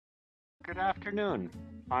Good afternoon.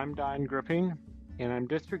 I'm Don Griffin, and I'm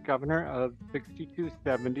District Governor of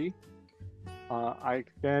 6270. I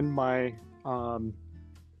extend my um,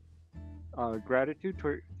 gratitude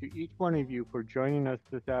to each one of you for joining us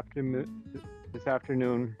this afternoon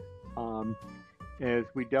um, as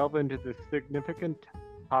we delve into this significant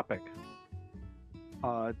topic.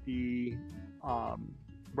 The um,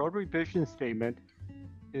 Rotary Vision Statement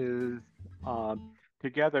is um,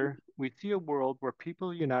 together we see a world where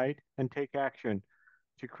people unite and take action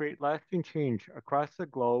to create lasting change across the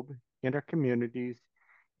globe, in our communities,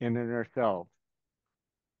 and in ourselves.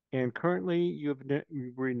 And currently,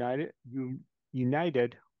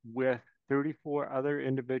 united with 34 other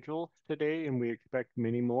individuals today, and we expect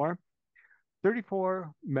many more.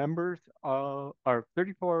 34 members or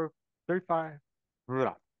 34, 35,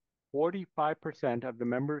 45% of the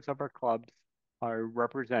members of our clubs are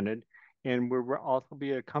represented, and we'll also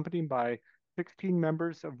be accompanied by 16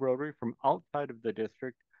 members of Rotary from outside of the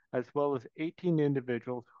district, as well as 18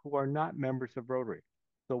 individuals who are not members of Rotary.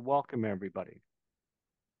 So welcome everybody.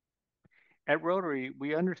 At Rotary,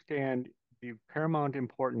 we understand the paramount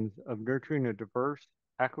importance of nurturing a diverse,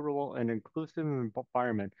 equitable, and inclusive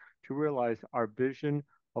environment to realize our vision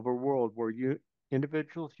of a world where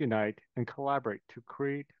individuals unite and collaborate to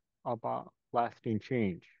create about lasting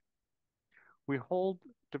change. We hold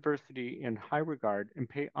diversity in high regard and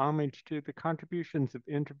pay homage to the contributions of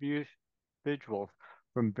individuals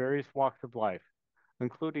from various walks of life,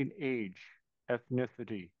 including age,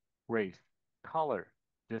 ethnicity, race, color,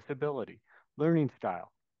 disability, learning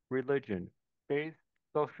style, religion, faith,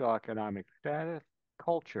 socioeconomic status,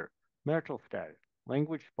 culture, marital status,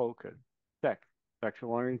 language spoken, sex,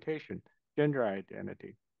 sexual orientation, gender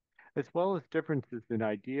identity, as well as differences in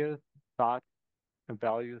ideas, thoughts, and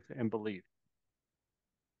values and beliefs.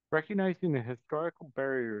 Recognizing the historical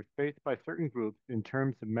barriers faced by certain groups in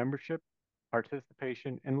terms of membership,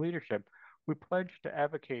 participation, and leadership, we pledge to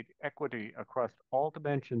advocate equity across all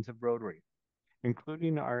dimensions of Rotary,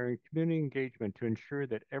 including our community engagement to ensure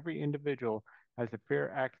that every individual has a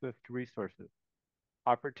fair access to resources,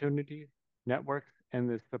 opportunities, networks, and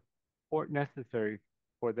the support necessary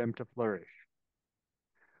for them to flourish.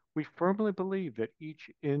 We firmly believe that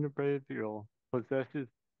each individual possesses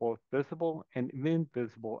both visible and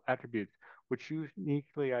invisible attributes which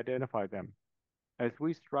uniquely identify them. As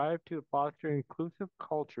we strive to foster inclusive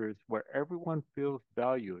cultures where everyone feels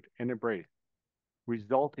valued and embraced,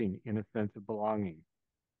 resulting in a sense of belonging.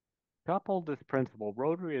 To uphold this principle,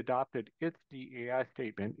 Rotary adopted its DEI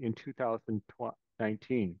statement in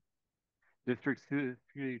 2019. District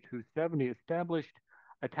 270 established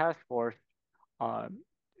a task force uh,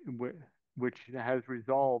 which has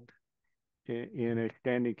resolved in a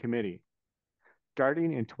standing committee.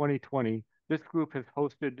 Starting in 2020, this group has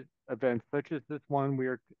hosted events such as this one we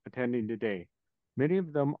are attending today. Many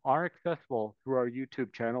of them are accessible through our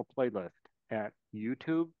YouTube channel playlist at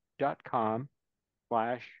youtube.com/at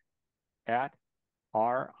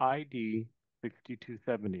RID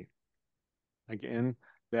 6270. Again,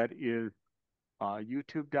 that is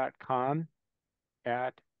youtube.com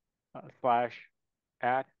at slash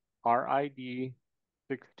at RID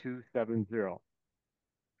 6270.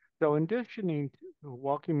 So in addition to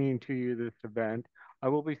welcoming to you this event, I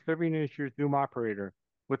will be serving as your Zoom operator,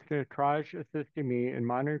 with Natraj assisting me in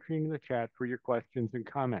monitoring the chat for your questions and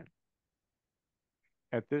comments.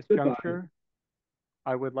 At this Goodbye. juncture,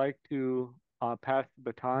 I would like to pass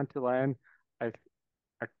the baton to Lan. As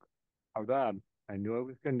I knew I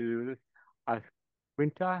was going to do this.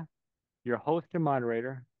 Quinta, your host and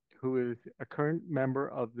moderator, who is a current member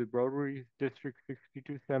of the Rotary District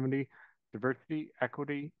 6270 Diversity,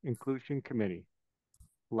 Equity, Inclusion Committee.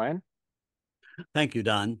 Len? Thank you,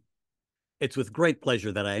 Don. It's with great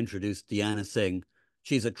pleasure that I introduce Deanna Singh.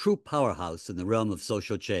 She's a true powerhouse in the realm of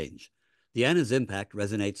social change. Deanna's impact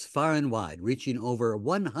resonates far and wide, reaching over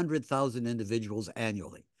 100,000 individuals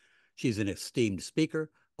annually. She's an esteemed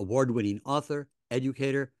speaker, award winning author,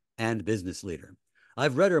 educator, and business leader.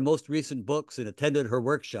 I've read her most recent books and attended her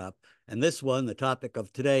workshop, and this one, the topic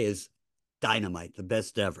of today, is Dynamite, the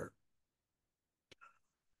best ever.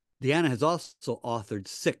 Deanna has also authored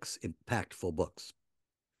 6 impactful books.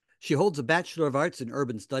 She holds a Bachelor of Arts in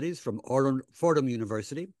Urban Studies from Fordham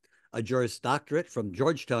University, a Juris Doctorate from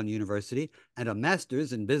Georgetown University, and a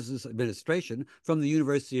Master's in Business Administration from the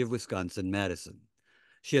University of Wisconsin-Madison.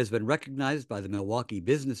 She has been recognized by the Milwaukee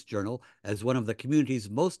Business Journal as one of the community's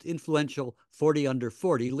most influential 40 under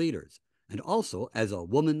 40 leaders, and also as a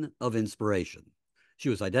woman of inspiration. She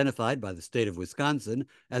was identified by the state of Wisconsin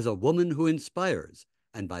as a woman who inspires,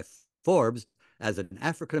 and by Forbes as an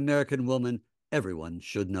African American woman everyone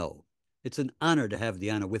should know. It's an honor to have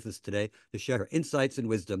Deanna with us today to share her insights and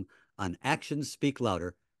wisdom on Actions Speak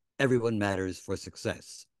Louder. Everyone matters for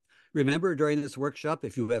success. Remember, during this workshop,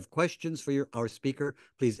 if you have questions for our speaker,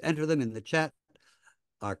 please enter them in the chat.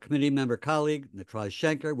 Our committee member colleague, Natraj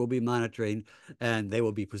Shankar, will be monitoring, and they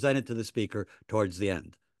will be presented to the speaker towards the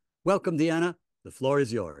end. Welcome, Deanna. The floor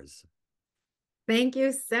is yours. Thank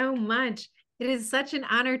you so much. It is such an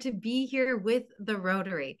honor to be here with the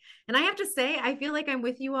Rotary. And I have to say, I feel like I'm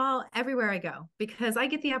with you all everywhere I go because I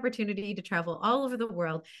get the opportunity to travel all over the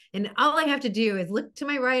world. And all I have to do is look to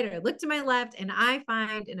my right or look to my left, and I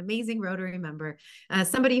find an amazing Rotary member,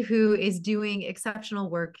 somebody who is doing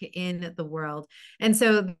exceptional work in the world. And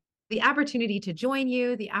so the opportunity to join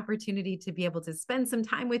you, the opportunity to be able to spend some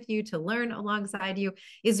time with you, to learn alongside you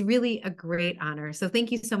is really a great honor. So thank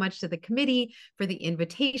you so much to the committee for the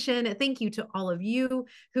invitation. Thank you to all of you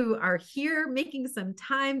who are here making some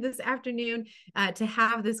time this afternoon to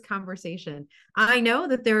have this conversation. I know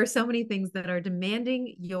that there are so many things that are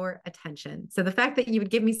demanding your attention. So the fact that you would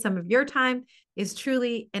give me some of your time is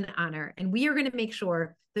truly an honor. And we are going to make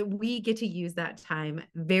sure that we get to use that time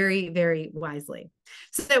very, very wisely.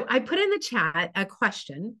 So I put in the chat a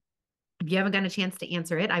question. If you haven't gotten a chance to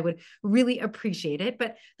answer it, I would really appreciate it.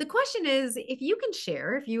 But the question is, if you can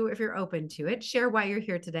share, if you're open to it, share why you're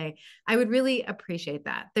here today. I would really appreciate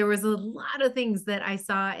that. There was a lot of things that I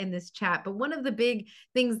saw in this chat, but one of the big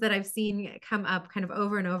things that I've seen come up kind of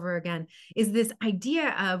over and over again is this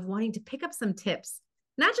idea of wanting to pick up some tips,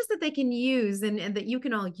 not just that they can use and that you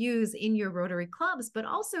can all use in your Rotary clubs, but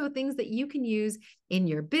also things that you can use in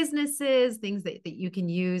your businesses, things that you can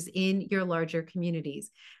use in your larger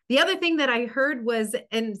communities. The other thing that I heard was,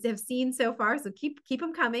 and have seen so far, so keep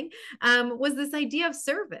them coming, was this idea of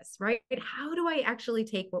service, right? How do I actually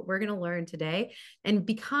take what we're going to learn today and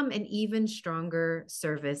become an even stronger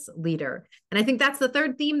service leader? And I think that's the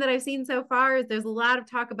third theme that I've seen so far. Is there's a lot of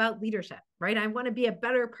talk about leadership, right? I want to be a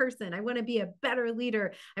better person. I want to be a better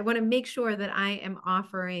leader. I want to make sure that I am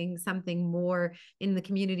offering something more in the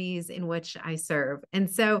communities in which I serve.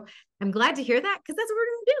 And so I'm glad to hear that because that's what we're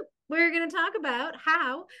going to do. We're going to talk about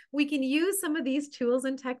how we can use some of these tools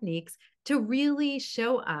and techniques to really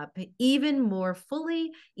show up even more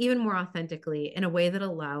fully, even more authentically in a way that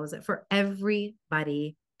allows for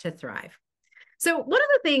everybody to thrive. So one of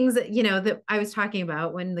the things that I was talking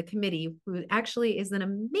about when the committee, who actually is an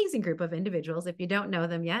amazing group of individuals, if you don't know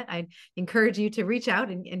them yet, I'd encourage you to reach out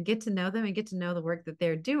and get to know them and get to know the work that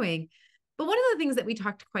they're doing. But one of the things that we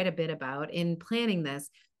talked quite a bit about in planning this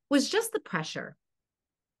was just the pressure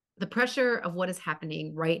of what is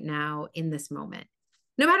happening right now in this moment.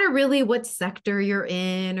 No matter really what sector you're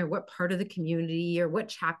in or what part of the community or what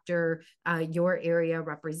chapter your area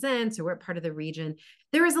represents or what part of the region,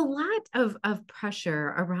 there is a lot of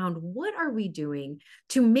pressure around what are we doing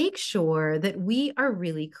to make sure that we are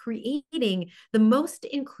really creating the most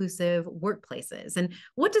inclusive workplaces. And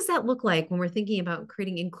what does that look like when we're thinking about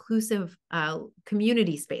creating inclusive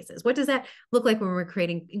community spaces? What does that look like when we're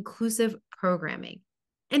creating inclusive programming?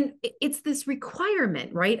 And it's this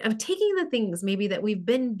requirement, right, of taking the things maybe that we've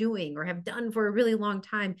been doing or have done for a really long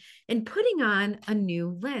time and putting on a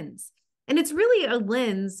new lens. And it's really a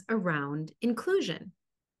lens around inclusion.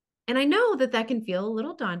 And I know that that can feel a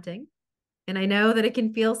little daunting. And I know that it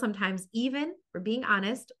can feel sometimes, even for being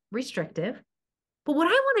honest, restrictive. But what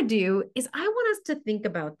I want to do is I want us to think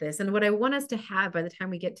about this. And what I want us to have by the time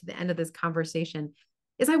we get to the end of this conversation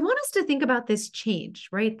is I want us to think about this change,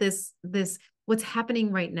 right? This what's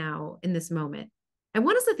happening right now in this moment. I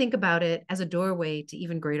want us to think about it as a doorway to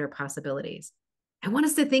even greater possibilities. I want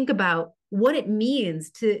us to think about what it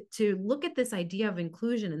means to look at this idea of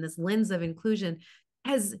inclusion and this lens of inclusion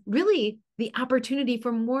as really the opportunity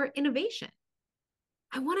for more innovation.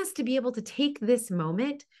 I want us to be able to take this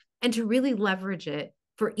moment and to really leverage it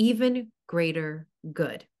for even greater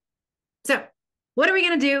good. So, what are we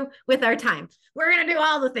going to do with our time? We're going to do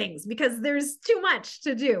all the things because there's too much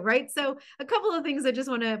to do, right? So a couple of things I just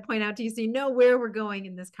want to point out to you so you know where we're going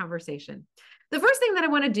in this conversation. The first thing that I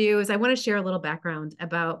want to do is I want to share a little background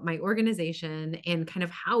about my organization and kind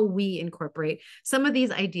of how we incorporate some of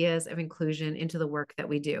these ideas of inclusion into the work that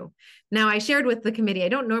we do. Now, I shared with the committee, I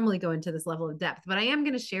don't normally go into this level of depth, but I am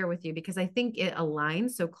going to share with you because I think it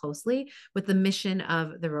aligns so closely with the mission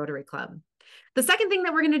of the Rotary Club. The second thing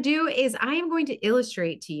that we're going to do is I am going to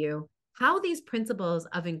illustrate to you how these principles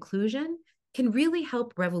of inclusion can really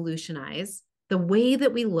help revolutionize the way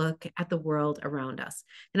that we look at the world around us.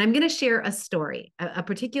 And I'm going to share a story, a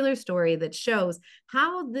particular story that shows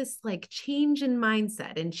how this like change in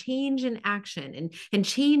mindset and change in action and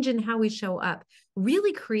change in how we show up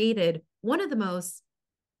really created one of the most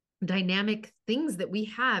dynamic things that we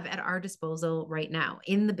have at our disposal right now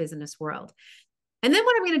in the business world. And then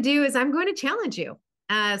what I'm going to do is I'm going to challenge you.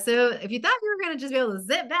 So if you thought you were going to just be able to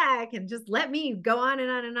sit back and just let me go on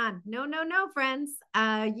and on and on, no, no, no, friends,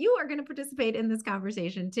 you are going to participate in this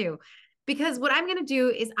conversation too. Because what I'm going to do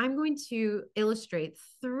is I'm going to illustrate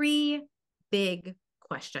 3 big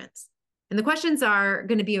questions. And the questions are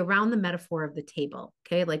going to be around the metaphor of the table.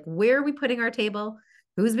 Okay. Like, where are we putting our table?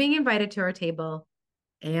 Who's being invited to our table?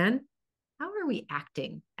 And how are we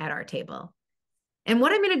acting at our table? And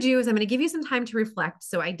what I'm going to do is I'm going to give you some time to reflect.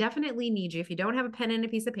 So I definitely need you, if you don't have a pen and a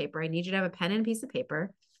piece of paper, I need you to have a pen and a piece of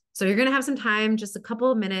paper. So you're going to have some time, just a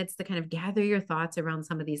couple of minutes, to kind of gather your thoughts around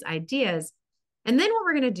some of these ideas. And then what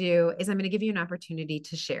we're going to do is I'm going to give you an opportunity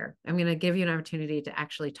to share. I'm going to give you an opportunity to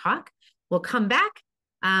actually talk. We'll come back.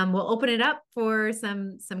 We'll open it up for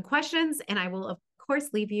some questions, and I will, of course,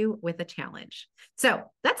 leave you with a challenge. So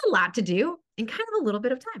that's a lot to do in kind of a little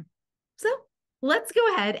bit of time. So let's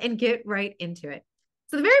go ahead and get right into it.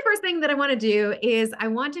 So the very first thing that I want to do is I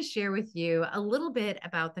want to share with you a little bit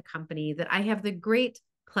about the company that I have the great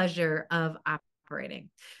pleasure of operating.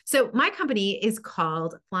 So my company is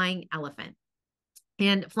called Flying Elephant.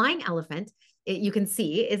 And Flying Elephant, you can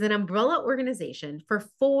see, is an umbrella organization for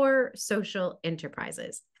 4 social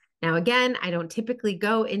enterprises. Now, again, I don't typically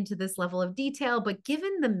go into this level of detail, but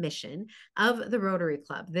given the mission of the Rotary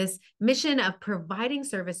Club, this mission of providing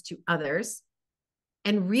service to others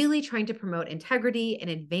and really trying to promote integrity and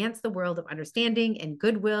advance the world of understanding and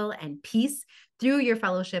goodwill and peace through your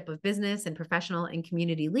fellowship of business and professional and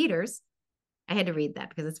community leaders. I had to read that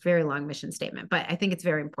because it's a very long mission statement, but I think it's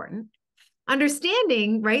very important.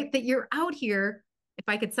 Understanding, right, that you're out here, if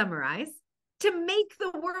I could summarize, to make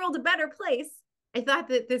the world a better place. I thought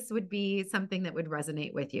that this would be something that would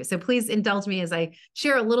resonate with you. So please indulge me as I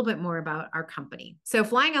share a little bit more about our company. So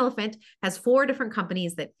Flying Elephant has 4 different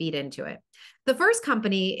companies that feed into it. The first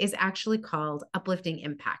company is actually called Uplifting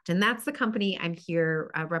Impact, and that's the company I'm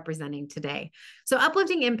here representing today. So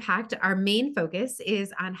Uplifting Impact, our main focus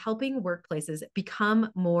is on helping workplaces become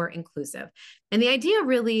more inclusive. And the idea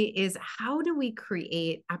really is, how do we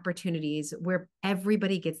create opportunities where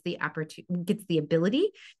everybody gets the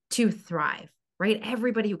ability to thrive? Right?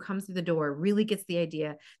 Everybody who comes through the door really gets the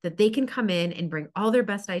idea that they can come in and bring all their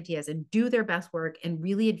best ideas and do their best work and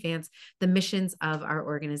really advance the missions of our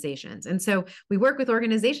organizations. And so we work with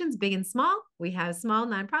organizations big and small. We have small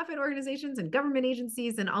nonprofit organizations and government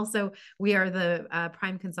agencies. And also we are the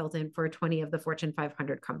prime consultant for 20 of the Fortune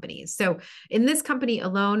 500 companies. So in this company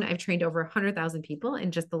alone, I've trained over 100,000 people in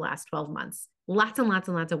just the last 12 months. Lots and lots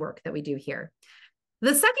and lots of work that we do here.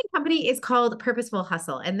 The second company is called Purposeful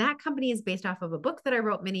Hustle. And that company is based off of a book that I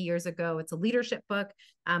wrote many years ago. It's a leadership book,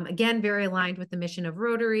 again, very aligned with the mission of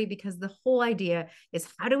Rotary, because the whole idea is,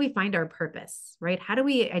 how do we find our purpose, right? How do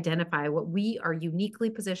we identify what we are uniquely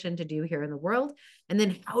positioned to do here in the world? And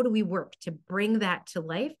then how do we work to bring that to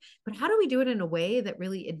life? But how do we do it in a way that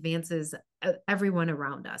really advances everyone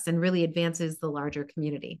around us and really advances the larger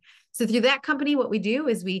community? So through that company, what we do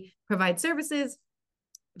is we provide services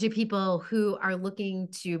to people who are looking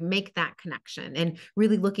to make that connection and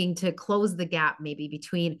really looking to close the gap maybe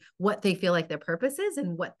between what they feel like their purpose is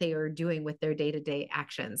and what they are doing with their day-to-day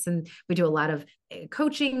actions. And we do a lot of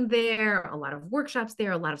coaching there, a lot of workshops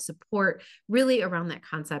there, a lot of support really around that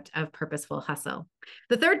concept of purposeful hustle.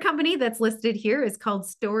 The third company that's listed here is called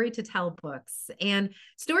Story to Tell Books. And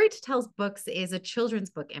Story to Tell Books is a children's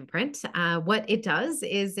book imprint. What it does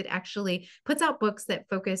is it actually puts out books that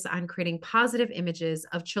focus on creating positive images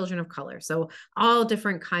of children of color. So all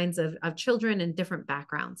different kinds of children and different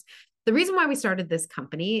backgrounds. The reason why we started this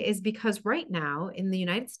company is because right now in the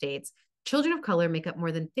United States, children of color make up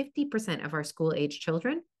more than 50% of our school-age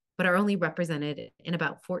children, but are only represented in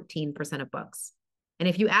about 14% of books. And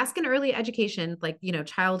if you ask an early education,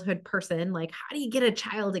 childhood person, how do you get a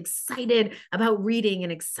child excited about reading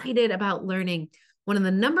and excited about learning? One of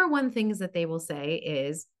the number one things that they will say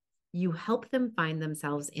is, you help them find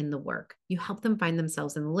themselves in the work. You help them find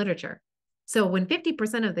themselves in the literature. So when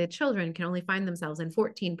 50% of the children can only find themselves in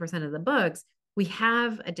 14% of the books, we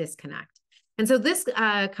have a disconnect. And so this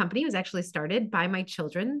company was actually started by my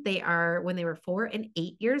children. When they were 4 and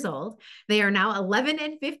 8 years old, they are now 11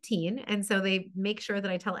 and 15. And so they make sure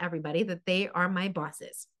that I tell everybody that they are my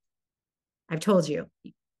bosses. I've told you,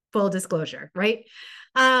 full disclosure, right?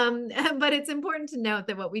 But it's important to note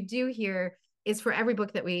that what we do here is, for every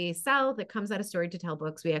book that we sell that comes out of Story to Tell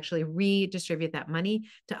Books, we actually redistribute that money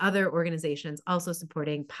to other organizations also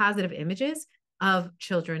supporting positive images of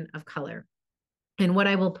children of color. And what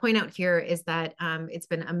I will point out here is that it's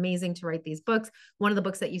been amazing to write these books. One of the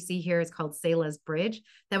books that you see here is called Selah's Bridge.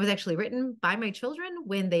 That was actually written by my children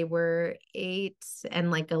when they were 8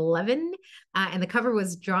 and like 11. And the cover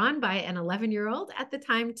was drawn by an 11-year-old at the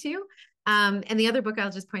time too. And the other book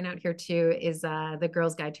I'll just point out here too is The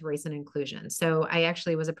Girl's Guide to Race and Inclusion. So I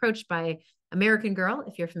actually was approached by American Girl,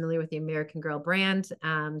 if you're familiar with the American Girl brand,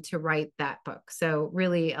 to write that book. So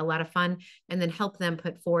really a lot of fun, and then help them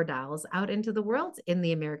put 4 dolls out into the world in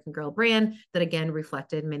the American Girl brand that again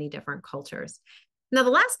reflected many different cultures. Now, the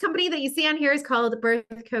last company that you see on here is called Birth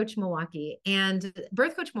Coach Milwaukee. And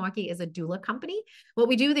Birth Coach Milwaukee is a doula company. What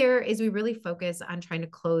we do there is we really focus on trying to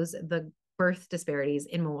close the birth disparities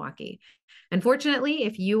in Milwaukee. Unfortunately,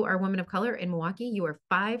 if you are a woman of color in Milwaukee, you are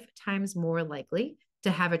 5 times more likely to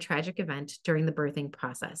have a tragic event during the birthing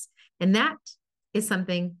process. And that is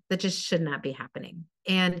something that just should not be happening.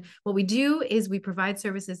 And what we do is we provide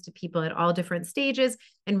services to people at all different stages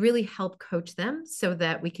and really help coach them so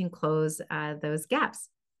that we can close those gaps.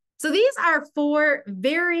 So these are 4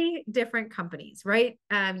 very different companies, right?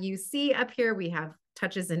 You see up here, we have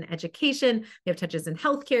touches in education, we have touches in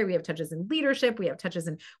healthcare, we have touches in leadership, we have touches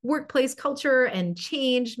in workplace culture and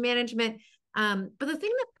change management. But the thing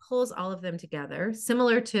that pulls all of them together,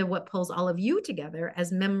 similar to what pulls all of you together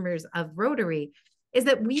as members of Rotary, is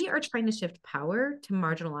that we are trying to shift power to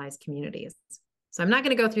marginalized communities. So I'm not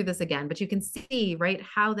going to go through this again, but you can see, right,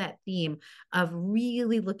 how that theme of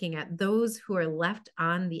really looking at those who are left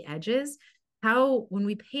on the edges, how when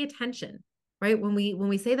we pay attention, right, when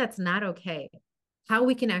we say that's not okay, how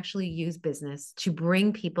we can actually use business to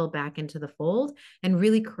bring people back into the fold and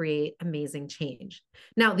really create amazing change.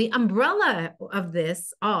 Now, the umbrella of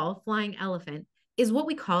this all flying elephant is what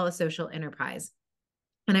we call a social enterprise.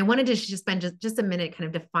 And I wanted to just spend just a minute kind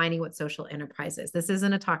of defining what social enterprise is. This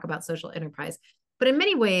isn't a talk about social enterprise, but in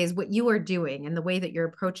many ways, what you are doing and the way that you're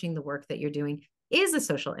approaching the work that you're doing is a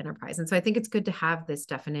social enterprise. And so I think it's good to have this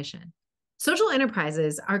definition. Social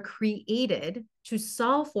enterprises are created to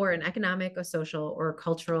solve for an economic, a social, or a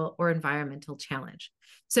cultural or environmental challenge.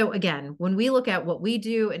 So again, when we look at what we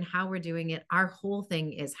do and how we're doing it, our whole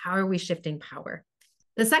thing is how are we shifting power?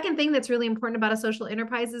 The second thing that's really important about a social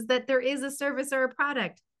enterprise is that there is a service or a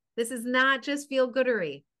product. This is not just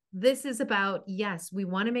feel-goodery. This is about, yes, we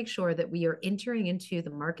want to make sure that we are entering into the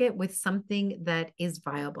market with something that is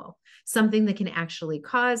viable, something that can actually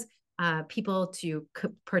cause people to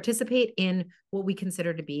participate in what we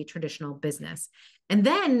consider to be traditional business. And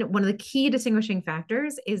then one of the key distinguishing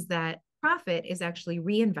factors is that profit is actually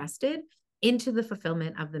reinvested into the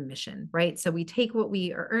fulfillment of the mission, right? So we take what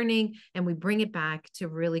we are earning and we bring it back to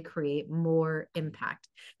really create more impact.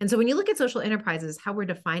 And so when you look at social enterprises, how we're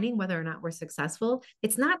defining whether or not we're successful,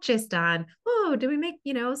 it's not just on, oh, do we make,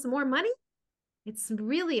 some more money? It's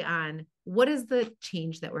really on what is the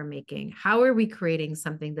change that we're making? How are we creating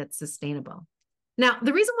something that's sustainable? Now,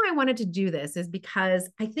 the reason why I wanted to do this is because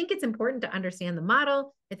I think it's important to understand the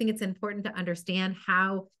model. I think it's important to understand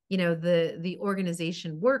how, the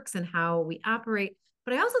organization works and how we operate.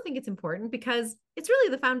 But I also think it's important because it's really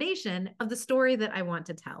the foundation of the story that I want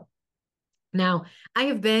to tell. Now, I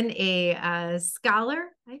have been a scholar.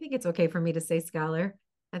 I think it's okay for me to say scholar.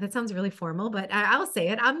 That sounds really formal, but I'll say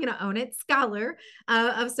it. I'm going to own it. Scholar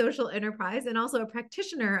of social enterprise and also a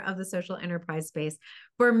practitioner of the social enterprise space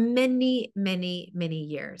for many, many, many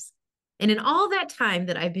years. And in all that time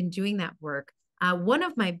that I've been doing that work, one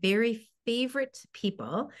of my very favorite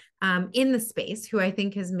people in the space who I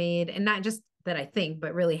think has made, and not just that I think,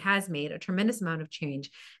 but really has made a tremendous amount of change,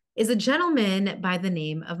 is a gentleman by the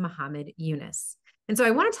name of Muhammad Yunus. And so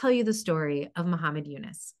I want to tell you the story of Muhammad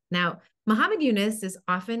Yunus. Now, Muhammad Yunus is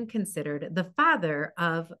often considered the father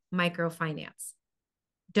of microfinance.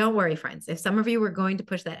 Don't worry, friends. If some of you were going to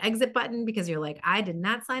push that exit button because you're like, I did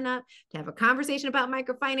not sign up to have a conversation about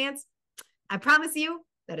microfinance, I promise you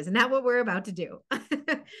that is not what we're about to do.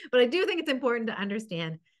 But I do think it's important to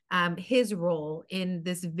understand his role in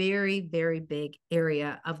this very, very big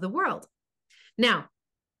area of the world. Now,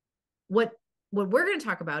 what we're going to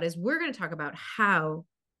talk about is we're going to talk about how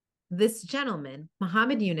this gentleman,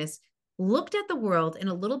 Muhammad Yunus, looked at the world in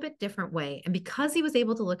a little bit different way. And because he was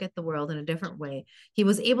able to look at the world in a different way, he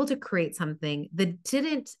was able to create something that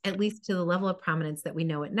didn't, at least to the level of prominence that we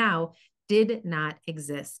know it now, did not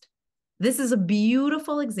exist. This is a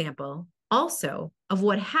beautiful example also of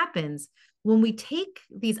what happens when we take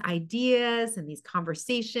these ideas and these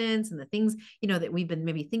conversations and the things, that we've been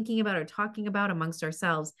maybe thinking about or talking about amongst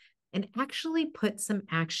ourselves and actually put some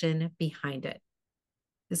action behind it.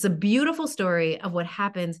 It's a beautiful story of what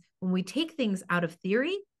happens when we take things out of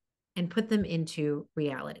theory and put them into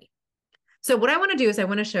reality. So what I want to do is I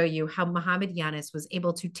want to show you how Muhammad Yunus was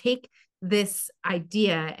able to take this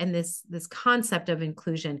idea and this concept of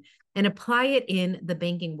inclusion and apply it in the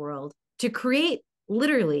banking world to create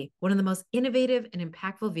literally one of the most innovative and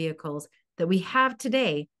impactful vehicles that we have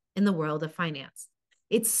today in the world of finance.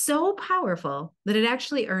 It's so powerful that it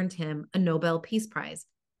actually earned him a Nobel Peace Prize.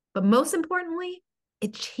 But most importantly,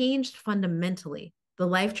 it changed fundamentally the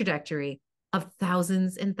life trajectory of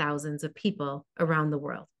thousands and thousands of people around the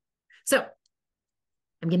world. So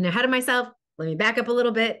I'm getting ahead of myself. Let me back up a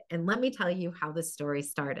little bit and let me tell you how this story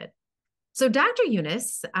started. So Dr.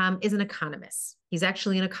 Yunus is an economist. He's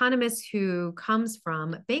actually an economist who comes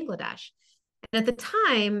from Bangladesh. And at the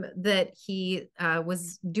time that he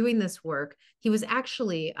was doing this work, he was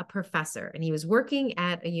actually a professor and he was working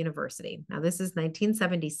at a university. Now, this is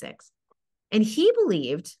 1976. And he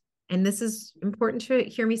believed, and this is important to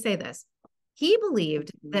hear me say this, he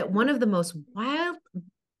believed that one of the most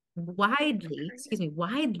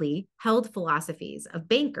widely held philosophies of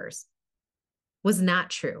bankers was not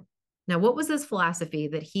true. Now, what was this philosophy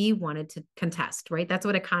that he wanted to contest, right? That's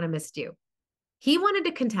what economists do. He wanted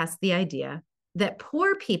to contest the idea that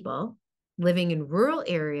poor people living in rural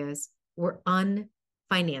areas were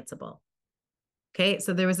unfinanceable. Okay,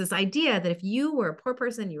 so there was this idea that if you were a poor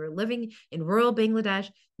person, you were living in rural Bangladesh,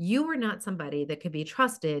 you were not somebody that could be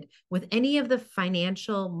trusted with any of the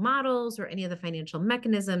financial models or any of the financial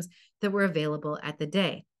mechanisms that were available at the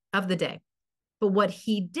day. But what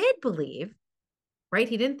he did believe, right?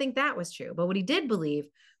 He didn't think that was true, but what he did believe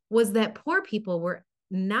was that poor people were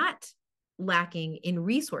not lacking in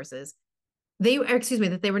resources.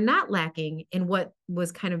 That they were not lacking in what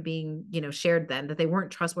was kind of being, shared then, that they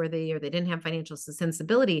weren't trustworthy or they didn't have financial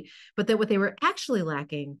sensibility, but that what they were actually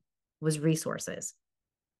lacking was resources.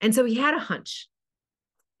 And so he had a hunch.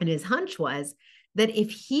 And his hunch was that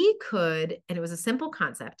if he could, and it was a simple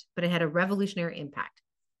concept, but it had a revolutionary impact.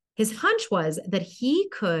 His hunch was that he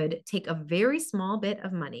could take a very small bit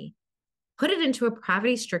of money, put it into a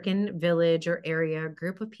poverty-stricken village or area,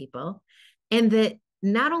 group of people, and that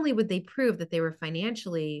not only would they prove that they were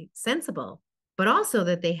financially sensible, but also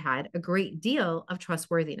that they had a great deal of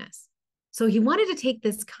trustworthiness. So he wanted to take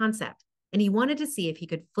this concept and he wanted to see if he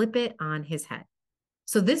could flip it on his head.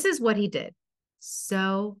 So this is what he did.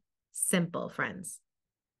 So simple, friends.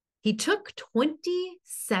 He took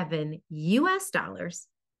 27 US dollars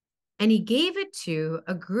and he gave it to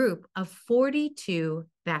a group of 42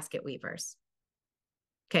 basket weavers.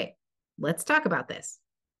 Okay, let's talk about this.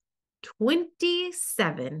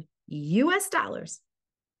 27 US dollars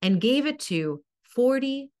and gave it to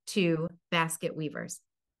 42 basket weavers.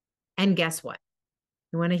 And guess what?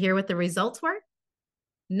 You want to hear what the results were?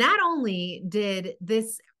 Not only did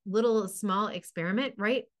this little small experiment,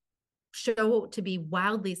 right, show to be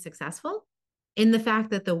wildly successful in the fact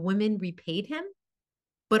that the women repaid him,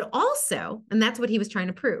 but also, and that's what he was trying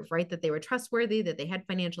to prove, right, that they were trustworthy, that they had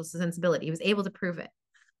financial sensibility. He was able to prove it.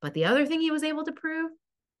 But the other thing he was able to prove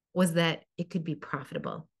was that it could be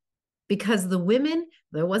profitable because the women,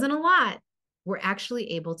 there wasn't a lot, were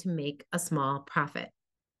actually able to make a small profit.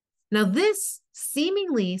 Now, this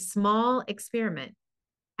seemingly small experiment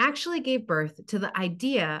actually gave birth to the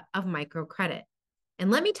idea of microcredit.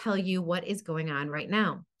 And let me tell you what is going on right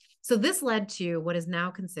now. So this led to what is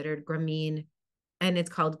now considered Grameen, and it's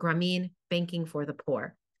called Grameen Banking for the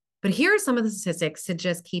Poor. But here are some of the statistics to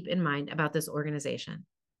just keep in mind about this organization.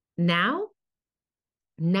 Now,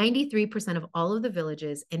 93% of all of the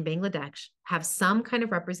villages in Bangladesh have some kind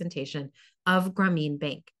of representation of Grameen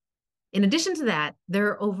Bank. In addition to that, there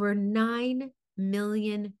are over 9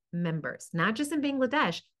 million members, not just in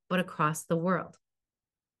Bangladesh, but across the world.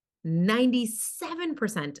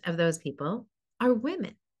 97% of those people are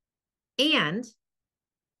women. And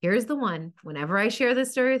here's the one, whenever I share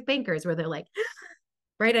this story with bankers where they're like,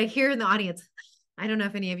 right, I hear in the audience, I don't know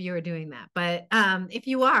if any of you are doing that, but if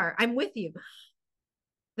you are, I'm with you,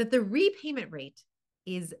 that the repayment rate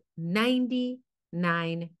is 99%.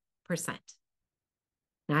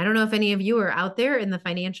 Now, I don't know if any of you are out there in the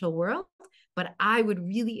financial world, but I would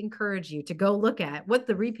really encourage you to go look at what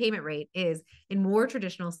the repayment rate is in more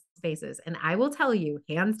traditional spaces. And I will tell you,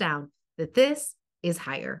 hands down, that this is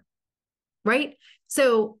higher, right?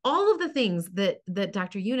 So all of the things that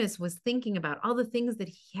Dr. Yunus was thinking about, all the things that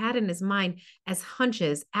he had in his mind as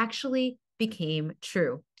hunches actually became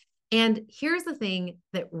true. And here's the thing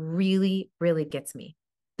that really, really gets me.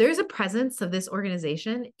 There's a presence of this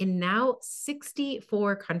organization in now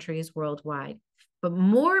 64 countries worldwide. But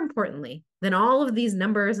more importantly than all of these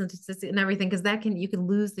numbers and everything, because you can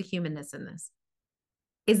lose the humanness in this,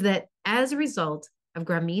 is that as a result of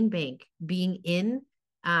Grameen Bank being in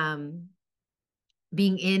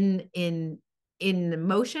being in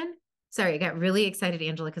motion. Sorry, I got really excited,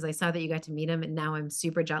 Angela, because I saw that you got to meet him, and now I'm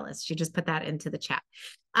super jealous. She just put that into the chat.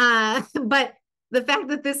 But the fact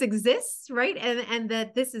that this exists, right, and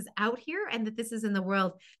that this is out here and that this is in the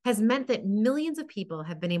world has meant that millions of people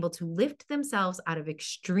have been able to lift themselves out of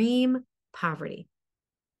extreme poverty.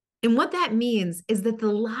 And what that means is that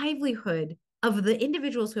the livelihood of the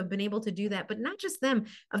individuals who have been able to do that, but not just them,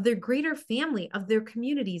 of their greater family, of their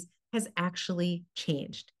communities, has actually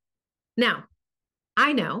changed. Now,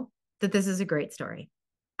 I know that this is a great story.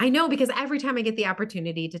 I know because every time I get the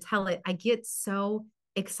opportunity to tell it, I get so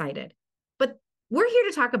excited. But we're here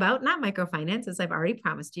to talk about not microfinance, as I've already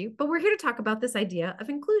promised you, but we're here to talk about this idea of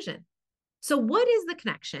inclusion. So, what is the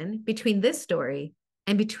connection between this story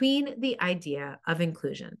and between the idea of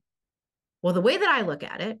inclusion? Well, the way that I look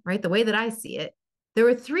at it, right, the way that I see it, there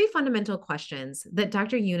were three fundamental questions that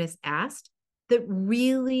Dr. Eunice asked that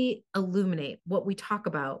really illuminate what we talk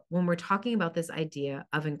about when we're talking about this idea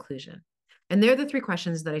of inclusion. And they're the three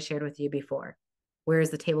questions that I shared with you before. Where is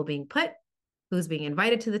the table being put? Who's being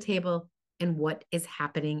invited to the table? And what is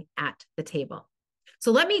happening at the table?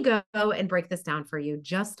 So let me go and break this down for you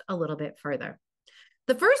just a little bit further.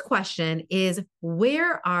 The first question is,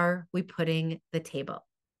 where are we putting the table?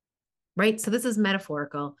 Right? So this is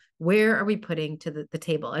metaphorical. Where are we putting to the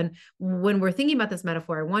table? And when we're thinking about this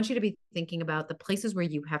metaphor, I want you to be thinking about the places where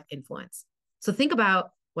you have influence. So think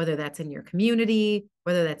about whether that's in your community,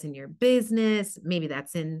 whether that's in your business, maybe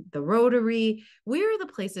that's in the Rotary. Where are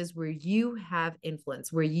the places where you have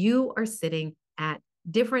influence, where you are sitting at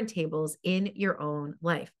different tables in your own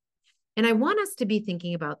life? And I want us to be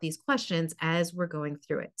thinking about these questions as we're going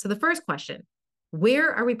through it. So the first question,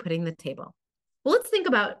 where are we putting the table? Well, let's think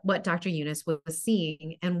about what Dr. Eunice was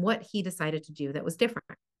seeing and what he decided to do that was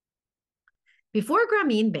different. Before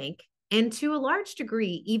Grameen Bank, and to a large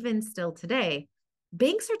degree, even still today,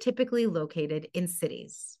 banks are typically located in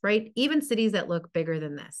cities, right? Even cities that look bigger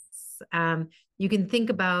than this. You can think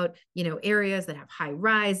about, areas that have high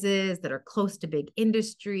rises, that are close to big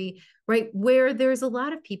industry, right? Where there's a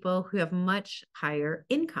lot of people who have much higher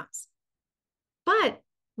incomes. But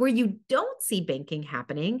where you don't see banking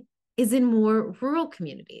happening is in more rural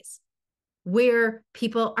communities where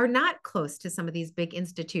people are not close to some of these big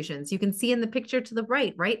institutions. You can see in the picture to the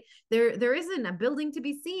right, right? There isn't a building to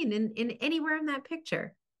be seen in anywhere in that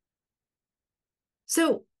picture.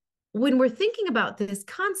 So when we're thinking about this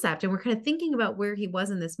concept and we're kind of thinking about where he was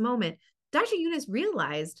in this moment, Dr. Eunice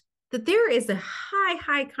realized that there is a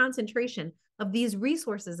high concentration of these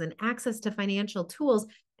resources and access to financial tools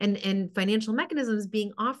and financial mechanisms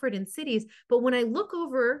being offered in cities. But when I look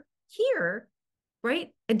over here,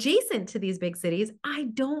 right, adjacent to these big cities, I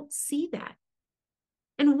don't see that.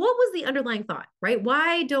 And what was the underlying thought, right?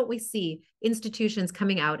 Why don't we see institutions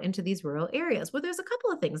coming out into these rural areas? Well, there's a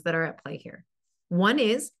couple of things that are at play here. One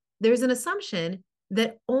is there's an assumption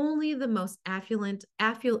that only the most affluent,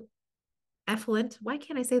 why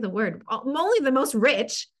can't I say the word? Only the most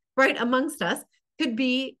rich, right, amongst us could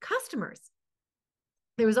be customers.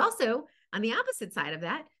 There was also, on the opposite side of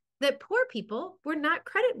that poor people were not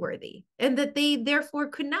creditworthy and that they therefore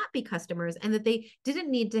could not be customers and that they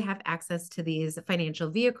didn't need to have access to these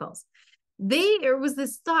financial vehicles. There was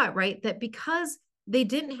this thought, right, that because they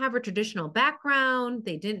didn't have a traditional background,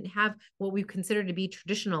 they didn't have what we consider to be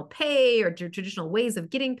traditional pay or traditional ways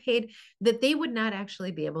of getting paid, that they would not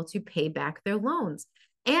actually be able to pay back their loans.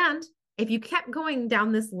 And if you kept going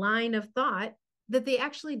down this line of thought, that they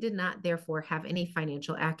actually did not therefore have any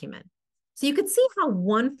financial acumen. So you could see how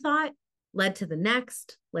one thought led to the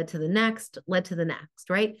next, led to the next, led to the next,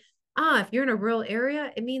 right? If you're in a rural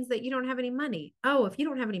area, it means that you don't have any money. Oh, if you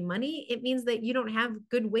don't have any money, it means that you don't have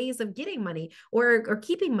good ways of getting money or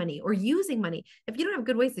keeping money or using money. If you don't have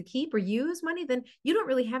good ways to keep or use money, then you don't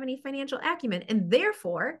really have any financial acumen. And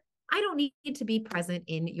therefore, I don't need to be present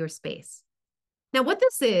in your space. Now, what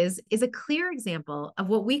this is a clear example of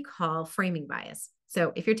what we call framing bias.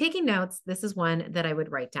 So if you're taking notes, this is one that I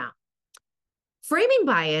would write down. Framing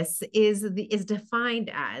bias is defined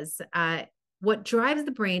as what drives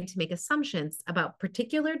the brain to make assumptions about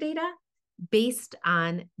particular data based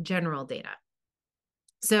on general data.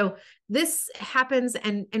 So this happens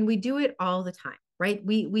and we do it all the time, right?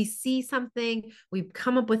 We see something, we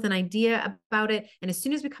come up with an idea about it. And as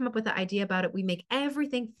soon as we come up with the idea about it, we make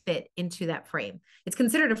everything fit into that frame. It's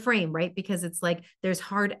considered a frame, right? Because it's like there's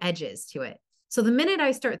hard edges to it. So the minute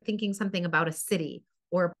I start thinking something about a city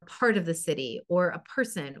or a part of the city or a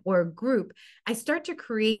person or a group, I start to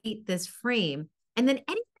create this frame. And then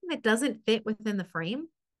anything that doesn't fit within the frame,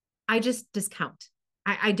 I just discount.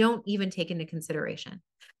 I don't even take into consideration.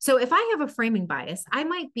 So if I have a framing bias, I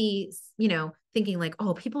might be, thinking like,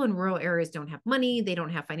 oh, people in rural areas don't have money, they don't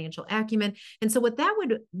have financial acumen. And so what that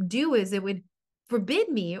would do is it would forbid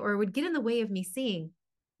me, or it would get in the way of me seeing,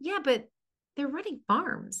 yeah, but they're running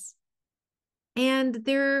farms and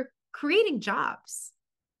they're creating jobs,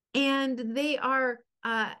 and they are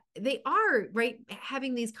right,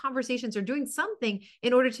 having these conversations or doing something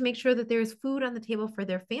in order to make sure that there's food on the table for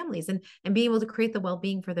their families, and being able to create the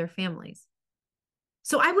well-being for their families.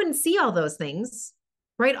 So I wouldn't see all those things,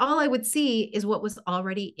 right? All I would see is what was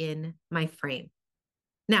already in my frame.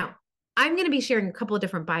 Now, I'm going to be sharing a couple of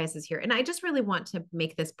different biases here, and I just really want to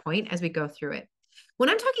make this point as we go through it. When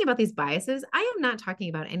I'm talking about these biases, I am not talking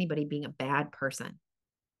about anybody being a bad person.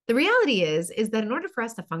 The reality is that in order for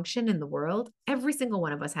us to function in the world, every single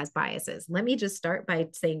one of us has biases. Let me just start by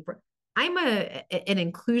saying I'm an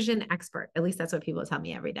inclusion expert. At least that's what people tell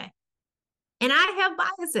me every day. And I have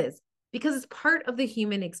biases because it's part of the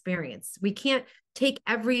human experience. We can't take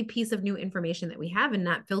every piece of new information that we have and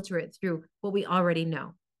not filter it through what we already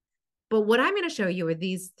know. But what I'm going to show you are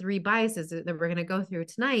these 3 biases that we're going to go through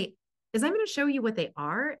tonight. Is I'm going to show you what they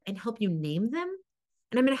are and help you name them.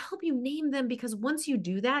 And I'm going to help you name them because once you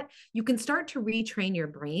do that, you can start to retrain your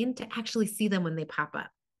brain to actually see them when they pop up.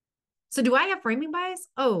 So do I have framing bias?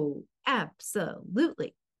 Oh,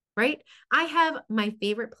 absolutely. Right? I have my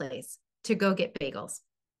favorite place to go get bagels.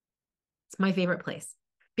 It's my favorite place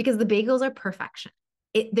because the bagels are perfection.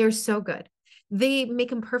 They're so good. They make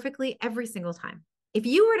them perfectly every single time. If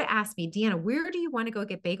you were to ask me, Deanna, where do you want to go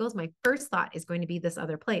get bagels? My first thought is going to be this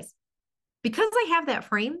other place. Because I have that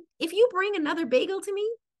frame, if you bring another bagel to me,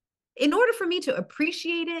 in order for me to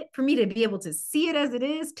appreciate it, for me to be able to see it as it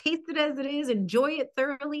is, taste it as it is, enjoy it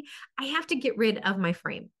thoroughly, I have to get rid of my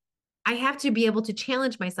frame. I have to be able to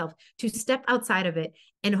challenge myself to step outside of it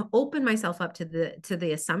and open myself up to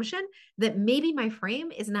the assumption that maybe my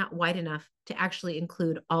frame is not wide enough to actually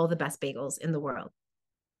include all the best bagels in the world.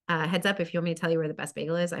 Heads up, if you want me to tell you where the best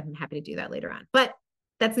bagel is, I'm happy to do that later on. But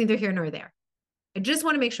that's neither here nor there. I just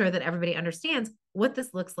want to make sure that everybody understands what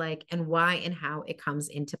this looks like and why and how it comes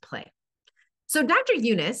into play. So Dr.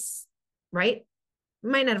 Eunice, right,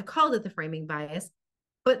 might not have called it the framing bias,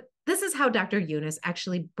 but this is how Dr. Eunice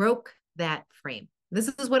actually broke that frame. This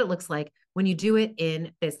is what it looks like when you do it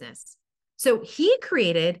in business. So he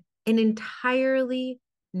created an entirely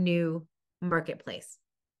new marketplace.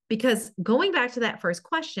 Because going back to that first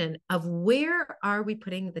question of where are we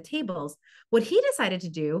putting the tables, what he decided to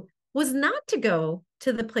do was not to go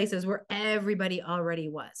to the places where everybody already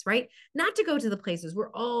was, right? Not to go to the places where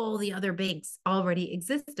all the other banks already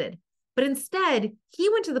existed, but instead he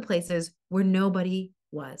went to the places where nobody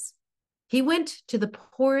was. He went to the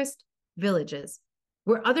poorest villages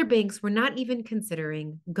where other banks were not even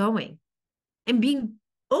considering going, and being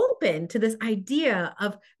open to this idea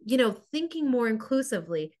of, thinking more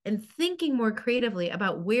inclusively and thinking more creatively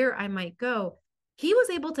about where I might go. He was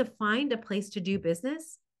able to find a place to do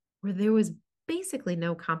business where there was basically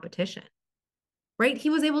no competition, right? He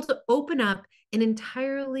was able to open up an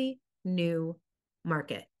entirely new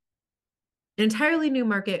market,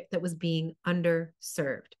 that was being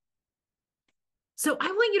underserved. So I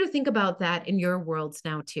want you to think about that in your worlds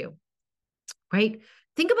now too, right?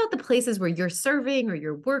 Think about the places where you're serving or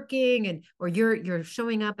you're working or you're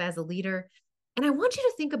showing up as a leader. And I want you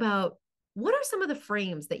to think about what are some of the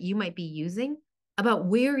frames that you might be using about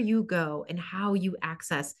where you go and how you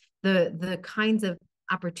access the kinds of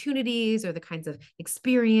opportunities or the kinds of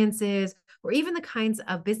experiences or even the kinds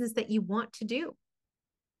of business that you want to do.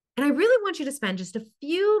 And I really want you to spend just a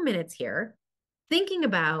few minutes here thinking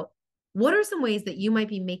about what are some ways that you might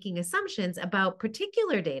be making assumptions about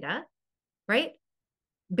particular data, right?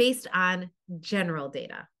 Based on general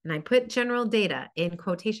data. And I put general data in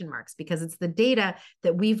quotation marks because it's the data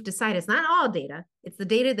that we've decided, it's not all data, it's the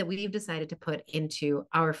data that we've decided to put into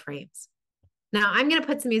our frames. Now I'm going to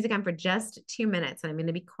put some music on for just 2 minutes and I'm going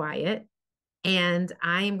to be quiet and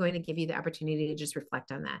I am going to give you the opportunity to just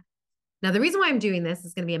reflect on that. Now, the reason why I'm doing this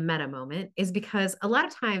is going to be a meta moment is because a lot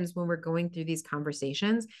of times when we're going through these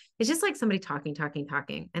conversations, it's just like somebody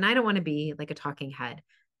talking. And I don't want to be like a talking head.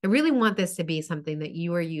 I really want this to be something that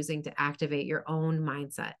you are using to activate your own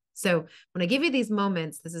mindset. So when I give you these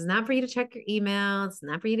moments, this is not for you to check your email. It's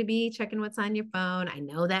not for you to be checking what's on your phone. I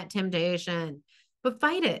know that temptation, but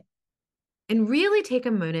fight it and really take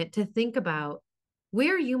a minute to think about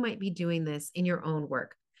where you might be doing this in your own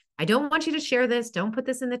work. I don't want you to share this. Don't put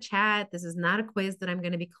this in the chat. This is not a quiz that I'm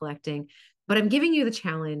going to be collecting, but I'm giving you the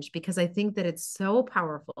challenge because I think that it's so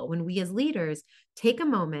powerful when we as leaders take a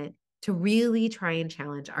moment to really try and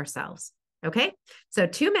challenge ourselves. Okay, so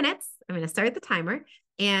 2 minutes. I'm going to start the timer,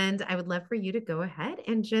 and I would love for you to go ahead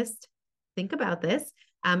and just think about this.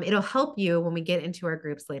 It'll help you when we get into our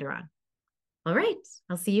groups later on. All right,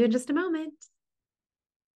 I'll see you in just a moment.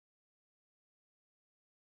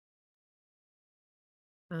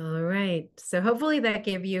 All right, so hopefully that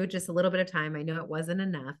gave you just a little bit of time. I know it wasn't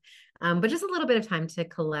enough, but just a little bit of time to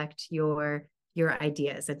collect your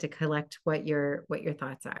ideas and to collect what your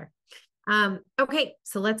thoughts are. Okay,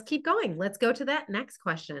 so let's keep going. Let's go to that next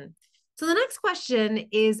question. So the next question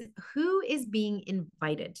is, who is being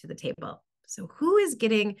invited to the table? So who is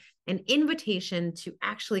getting an invitation to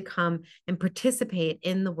actually come and participate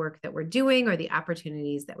in the work that we're doing or the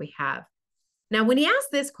opportunities that we have? Now, when he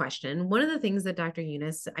asked this question, one of the things that Dr.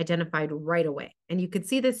 Yunus identified right away, and you could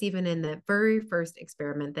see this even in the very first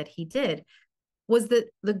experiment that he did, was that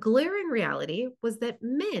the glaring reality was that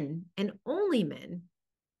men, and only men,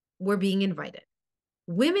 were being invited.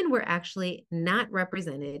 Women were actually not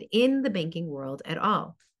represented in the banking world at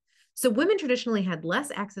all. So women traditionally had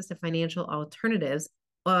less access to financial alternatives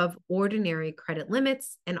of ordinary credit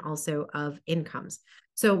limits and also of incomes.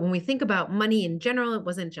 So when we think about money in general, it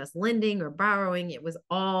wasn't just lending or borrowing, it was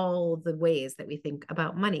all the ways that we think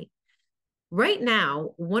about money. Right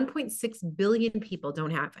now, 1.6 billion people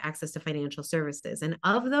don't have access to financial services. And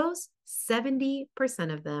of those, 70%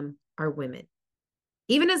 of them are women.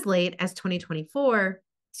 Even as late as 2004,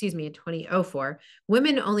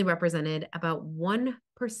 women only represented about 1%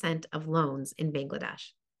 of loans in Bangladesh.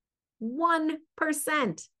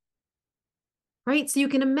 1%. Right? So you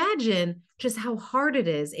can imagine just how hard it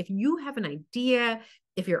is if you have an idea,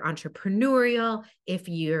 if you're entrepreneurial, if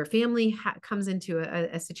your family comes into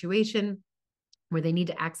a situation where they need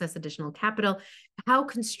to access additional capital, how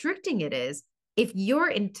constricting it is if your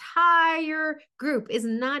entire group is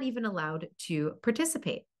not even allowed to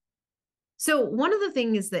participate. So one of the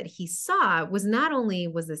things that he saw was not only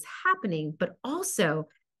was this happening, but also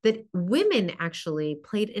that women actually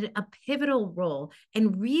played a pivotal role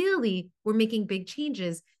and really were making big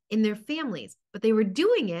changes in their families, but they were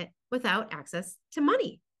doing it without access to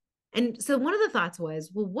money. And so one of the thoughts was,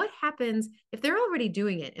 well, what happens if they're already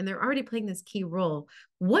doing it and they're already playing this key role?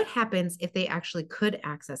 What happens if they actually could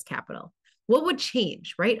access capital? What would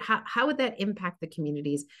change, right? How would that impact the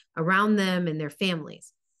communities around them and their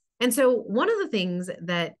families? And so one of the things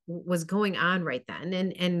that was going on right then,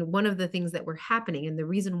 and one of the things that were happening, and the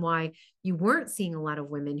reason why you weren't seeing a lot of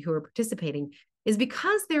women who were participating is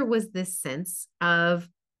because there was this sense of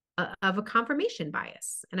a confirmation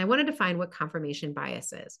bias. And I want to define what confirmation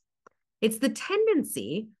bias is. It's the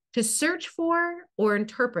tendency to search for or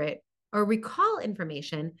interpret or recall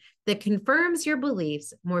information that confirms your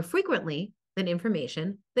beliefs more frequently than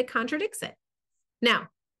information that contradicts it. Now,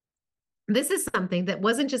 this is something that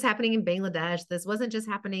wasn't just happening in Bangladesh. This wasn't just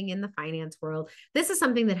happening in the finance world. This is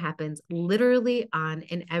something that happens literally on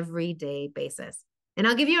an everyday basis. And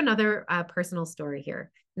I'll give you another personal story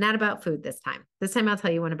here, not about food this time. This time I'll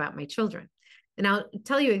tell you one about my children. And I'll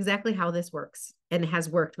tell you exactly how this works and has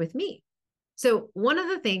worked with me. So one of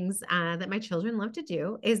the things that my children love to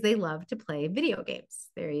do is they love to play video games.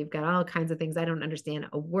 There you've got all kinds of things. I don't understand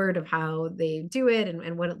a word of how they do it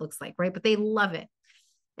and what it looks like, right? But they love it.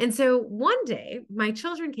 And so one day my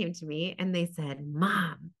children came to me and they said,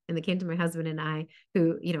 Mom, and they came to my husband and I,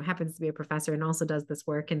 who, happens to be a professor and also does this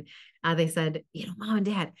work. And they said, Mom and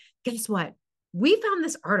Dad, guess what? We found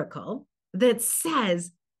this article that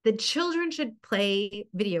says that children should play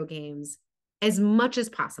video games as much as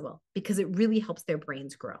possible because it really helps their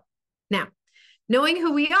brains grow. Now, knowing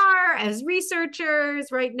who we are as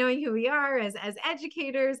researchers, right? Knowing who we are as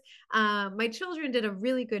educators, my children did a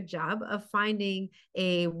really good job of finding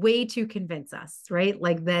a way to convince us, right?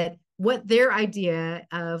 Like that what their idea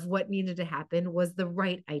of what needed to happen was the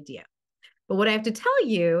right idea. But what I have to tell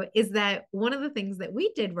you is that one of the things that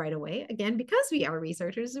we did right away, again, because we are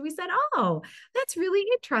researchers, we said, oh, that's really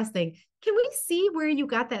interesting. Can we see where you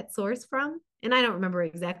got that source from? And I don't remember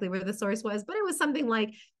exactly where the source was, but it was something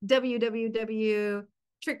like www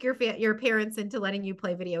trick your parents into letting you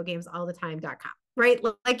play video games all the time.com, right?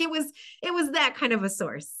 Like it was that kind of a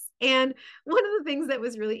source. And one of the things that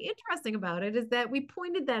was really interesting about it is that we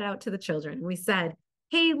pointed that out to the children. We said,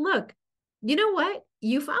 hey, look, you know what?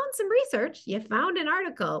 You found some research, you found an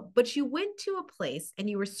article, but you went to a place and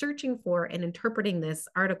you were searching for and interpreting this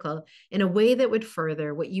article in a way that would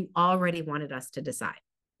further what you already wanted us to decide,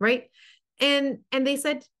 right? And they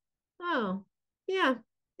said, oh, yeah,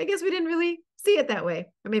 I guess we didn't really see it that way.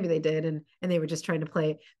 Or maybe they did, and they were just trying to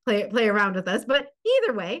play around with us. But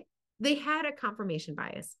either way, they had a confirmation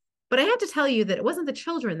bias. But I have to tell you that it wasn't the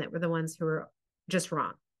children that were the ones who were just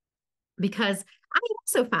wrong. because I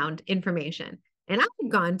also found information, and I've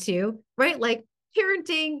gone to, right, like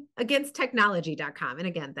parentingagainsttechnology.com. And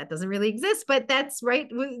again, that doesn't really exist, but that's right.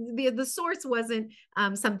 The source wasn't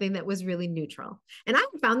something that was really neutral. And I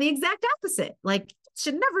found the exact opposite. Like,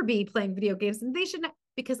 should never be playing video games, and they should not,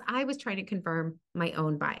 because I was trying to confirm my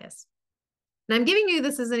own bias. And I'm giving you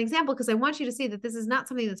this as an example because I want you to see that this is not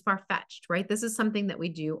something that's far-fetched, right? This is something that we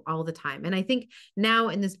do all the time. And I think now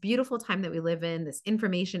in this beautiful time that we live in, this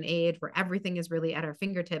information age where everything is really at our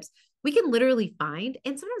fingertips, we can literally find,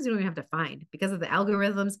 and sometimes we don't even have to find because of the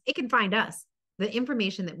algorithms, it can find us the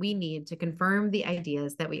information that we need to confirm the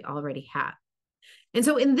ideas that we already have. And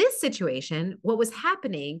so in this situation, what was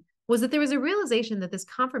happening was that there was a realization that this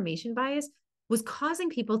confirmation bias was causing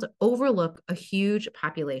people to overlook a huge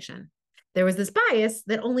population. There was this bias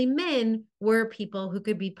that only men were people who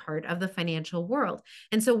could be part of the financial world.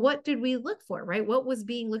 And so what did we look for, right? What was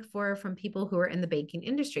being looked for from people who are in the banking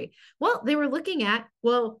industry? Well, they were looking at,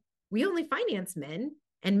 well, we only finance men,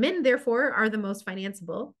 and men therefore are the most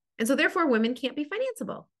financeable. And so therefore women can't be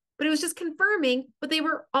financeable. But it was just confirming what they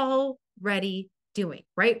were already doing,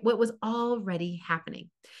 right? What was already happening.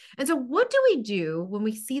 And so what do we do when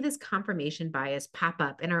we see this confirmation bias pop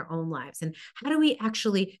up in our own lives? And how do we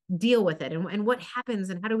actually deal with it? And what happens?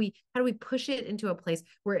 And how do we push it into a place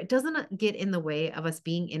where it doesn't get in the way of us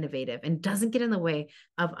being innovative and doesn't get in the way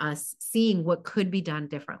of us seeing what could be done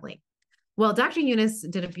differently? Well, Dr. Yunus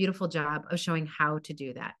did a beautiful job of showing how to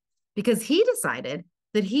do that, because he decided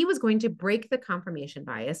that he was going to break the confirmation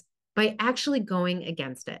bias by actually going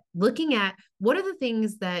against it, looking at what are the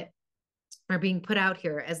things that are being put out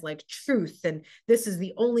here as like truth, and this is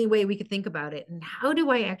the only way we could think about it, and how do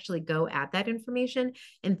I actually go at that information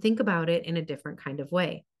and think about it in a different kind of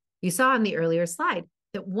way. You saw on the earlier slide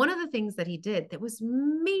that one of the things that he did that was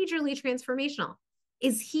majorly transformational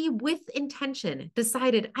is he, with intention,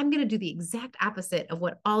 decided, I'm going to do the exact opposite of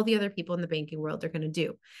what all the other people in the banking world are going to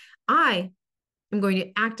do. I am going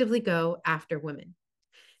to actively go after women.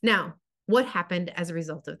 Now, what happened as a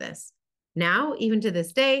result of this? Now, even to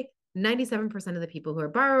this day, 97% of the people who are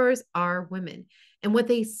borrowers are women. And what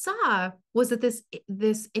they saw was that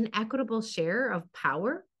this inequitable share of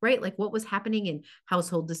power, right? Like what was happening in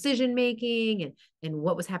household decision making and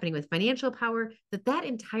what was happening with financial power, that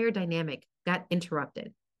entire dynamic got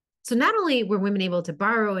interrupted. So not only were women able to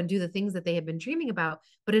borrow and do the things that they had been dreaming about,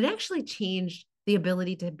 but it actually changed the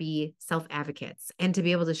ability to be self-advocates and to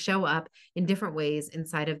be able to show up in different ways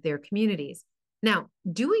inside of their communities. Now,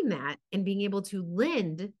 doing that and being able to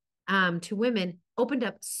lend to women opened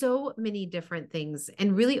up so many different things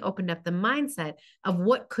and really opened up the mindset of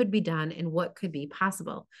what could be done and what could be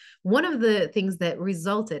possible. One of the things that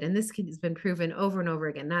resulted, and this has been proven over and over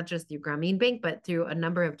again, not just through Grameen Bank, but through a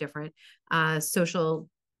number of different social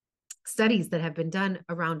studies that have been done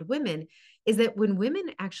around women, is that when women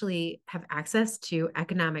actually have access to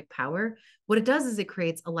economic power, what it does is it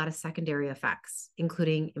creates a lot of secondary effects,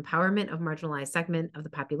 including empowerment of marginalized segment of the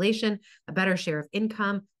population, a better share of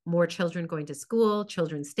income, more children going to school,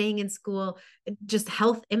 children staying in school, just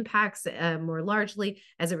health impacts more largely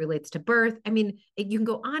as it relates to birth. I mean, you can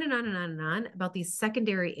go on and on and on and on about these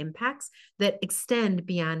secondary impacts that extend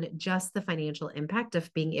beyond just the financial impact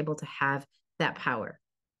of being able to have that power.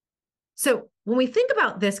 So when we think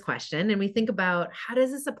about this question and we think about how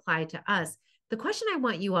does this apply to us, the question I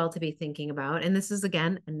want you all to be thinking about, and this is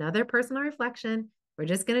again, another personal reflection. We're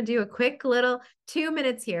just going to do a quick little 2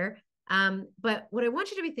 minutes here. But what I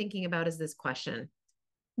want you to be thinking about is this question.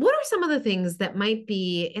 What are some of the things that might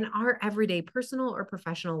be in our everyday personal or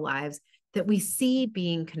professional lives that we see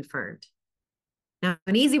being confirmed? Now,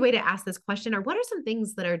 an easy way to ask this question are, what are some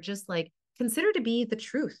things that are just like considered to be the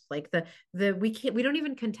truth? Like we don't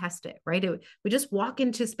even contest it, right? We just walk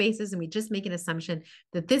into spaces and we just make an assumption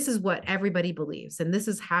that this is what everybody believes and this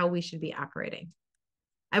is how we should be operating.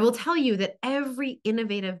 I will tell you that every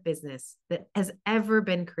innovative business that has ever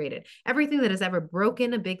been created, everything that has ever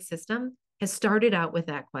broken a big system has started out with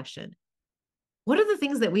that question. What are the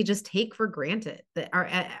things that we just take for granted that are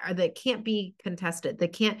that can't be contested,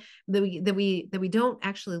 that we don't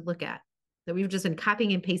actually look at, that we've just been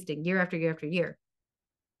copying and pasting year after year after year?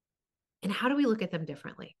 And how do we look at them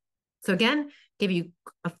differently? So again, give you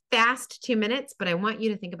a fast 2 minutes, but I want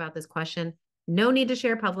you to think about this question. No need to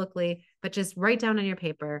share publicly, but just write down on your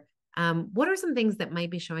paper, what are some things that might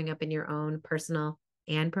be showing up in your own personal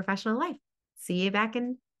and professional life? See you back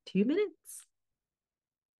in 2 minutes.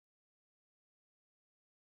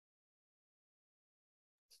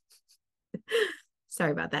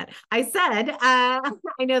 Sorry about that. I said, I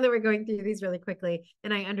know that we're going through these really quickly,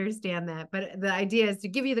 and I understand that, but the idea is to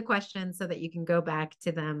give you the questions so that you can go back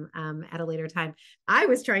to them at a later time. I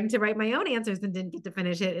was trying to write my own answers and didn't get to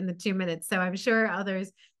finish it in the 2 minutes. So I'm sure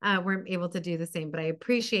others weren't able to do the same, but I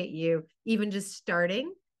appreciate you even just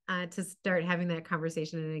starting to start having that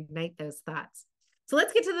conversation and ignite those thoughts. So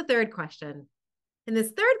let's get to the third question. And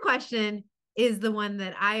this third question is the one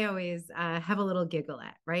that I always have a little giggle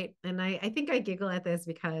at, right? And I think I giggle at this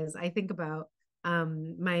because I think about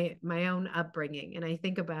my own upbringing, and I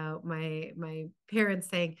think about my parents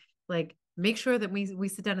saying, like, make sure that we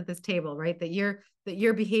sit down at this table, right? That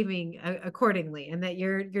you're behaving accordingly, and that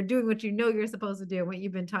you're doing what you know you're supposed to do and what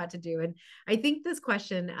you've been taught to do. And I think this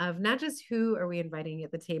question of not just who are we inviting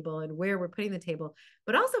at the table and where we're putting the table,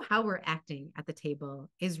 but also how we're acting at the table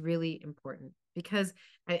is really important, because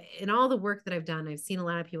in all the work that I've done, I've seen a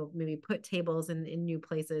lot of people maybe put tables in new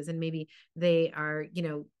places, and maybe they are,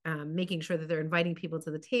 making sure that they're inviting people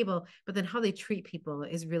to the table, but then how they treat people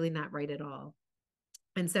is really not right at all.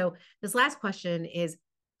 And so this last question is,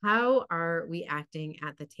 how are we acting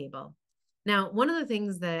at the table? Now, one of the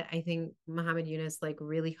things that I think Muhammad Yunus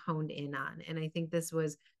really honed in on, and I think this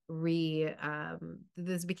was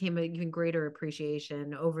this became an even greater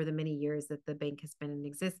appreciation over the many years that the bank has been in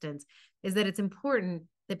existence, is that it's important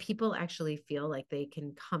that people actually feel like they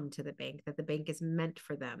can come to the bank, that the bank is meant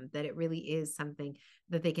for them, that it really is something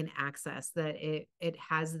that they can access, that it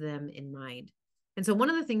has them in mind. And so one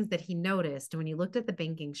of the things that he noticed when he looked at the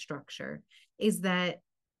banking structure is that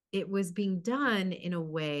it was being done in a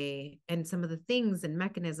way, and some of the things and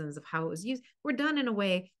mechanisms of how it was used were done in a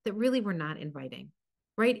way that really were not inviting,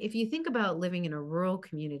 right? If you think about living in a rural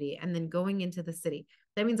community and then going into the city,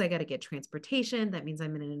 that means I got to get transportation. That means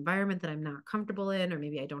I'm in an environment that I'm not comfortable in, or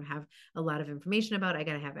maybe I don't have a lot of information about. I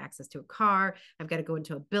got to have access to a car. I've got to go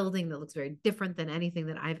into a building that looks very different than anything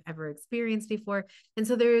that I've ever experienced before. And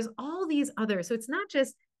so there's all these other, so it's not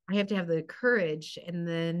just I have to have the courage and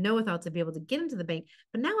the know-how to be able to get into the bank,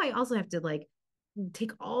 but now I also have to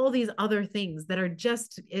take all these other things that are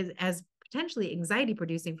just as potentially anxiety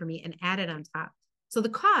producing for me and add it on top. So the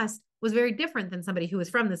cost was very different than somebody who was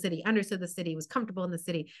from the city, understood the city, was comfortable in the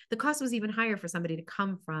city. The cost was even higher for somebody to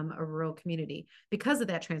come from a rural community because of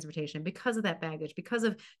that transportation, because of that baggage, because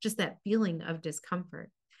of just that feeling of discomfort.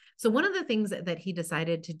 So one of the things that he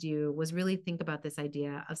decided to do was really think about this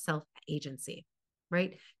idea of self-agency,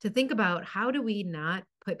 right? To think about, how do we not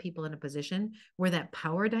put people in a position where that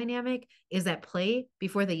power dynamic is at play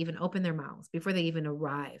before they even open their mouths, before they even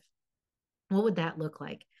arrive? What would that look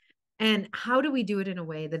like? And how do we do it in a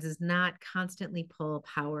way that does not constantly pull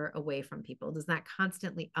power away from people, does not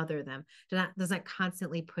constantly other them, does not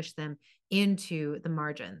constantly push them into the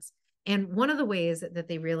margins? And one of the ways that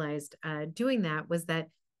they realized doing that was that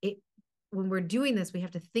when we're doing this, we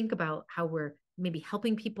have to think about how we're maybe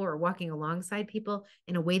helping people or walking alongside people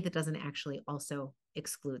in a way that doesn't actually also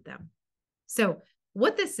exclude them. So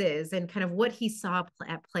what this is, and kind of what he saw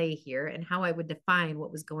at play here, and how I would define what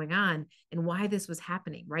was going on and why this was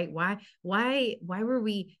happening, right? Why were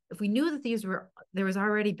we, if we knew that there was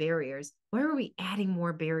already barriers, why were we adding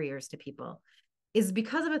more barriers to people? Is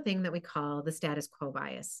because of a thing that we call the status quo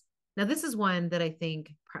bias. Now, this is one that I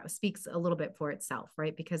think speaks a little bit for itself,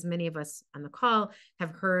 right? Because many of us on the call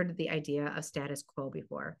have heard the idea of status quo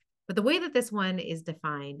before. But the way that this one is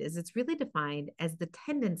defined is it's really defined as the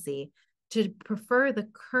tendency to prefer the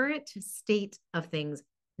current state of things,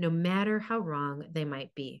 no matter how wrong they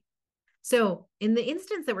might be. So in the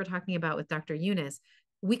instance that we're talking about with Dr. Yunus,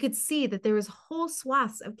 we could see that there was whole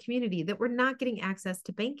swaths of community that were not getting access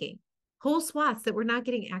to banking, whole swaths that were not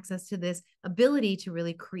getting access to this ability to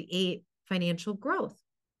really create financial growth.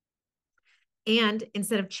 And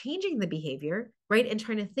instead of changing the behavior, right, and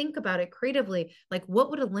trying to think about it creatively, like what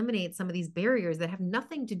would eliminate some of these barriers that have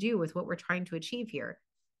nothing to do with what we're trying to achieve here,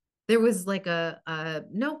 there was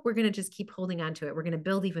no, we're going to just keep holding on to it. We're going to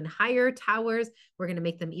build even higher towers. We're going to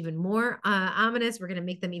make them even more ominous. We're going to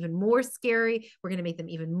make them even more scary. We're going to make them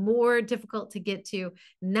even more difficult to get to,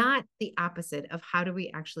 not the opposite of how do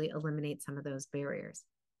we actually eliminate some of those barriers.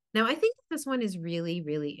 Now, I think this one is really,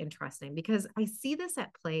 really interesting because I see this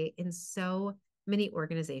at play in so many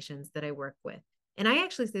organizations that I work with. And I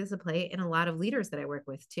actually see this at play in a lot of leaders that I work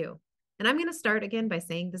with too. And I'm going to start again by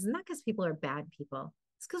saying this is not because people are bad people.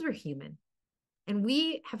 It's because we're human. And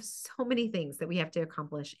we have so many things that we have to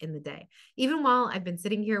accomplish in the day. Even while I've been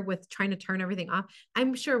sitting here with trying to turn everything off,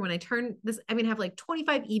 I'm sure when I turn this, I'm going to have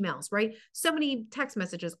 25 emails, right? So many text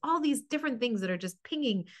messages, all these different things that are just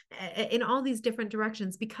pinging in all these different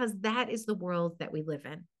directions, because that is the world that we live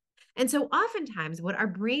in. And so oftentimes what our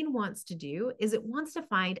brain wants to do is it wants to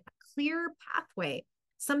find a clear pathway,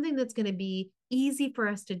 something that's going to be easy for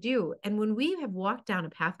us to do. And when we have walked down a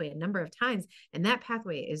pathway a number of times and that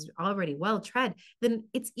pathway is already well tread, then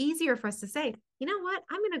it's easier for us to say, you know what,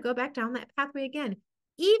 I'm going to go back down that pathway again.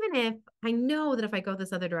 Even if I know that if I go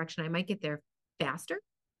this other direction, I might get there faster.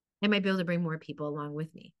 I might be able to bring more people along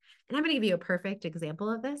with me. And I'm going to give you a perfect example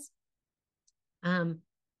of this.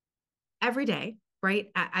 Every day, right?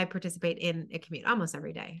 I participate in a commute almost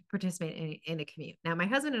every day, participate in a commute. Now, my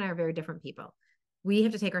husband and I are very different people. We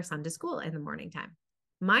have to take our son to school in the morning time.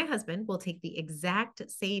 My husband will take the exact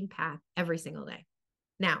same path every single day.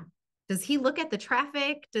 Now, does he look at the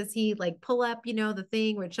traffic? Does he like pull up, the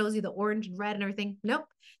thing where it shows you the orange and red and everything? Nope.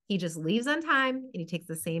 He just leaves on time and he takes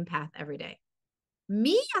the same path every day.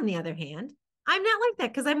 Me, on the other hand, I'm not like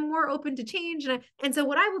that because I'm more open to change. And so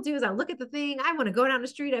what I will do is I'll look at the thing. I want to go down the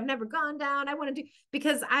street I've never gone down. I want to do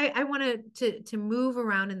because I want to move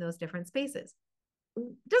around in those different spaces.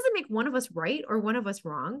 Doesn't make one of us right or one of us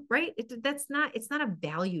wrong, right? It's not a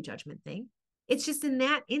value judgment thing. It's just in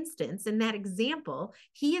that instance, in that example,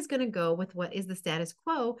 he is going to go with what is the status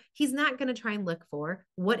quo. He's not going to try and look for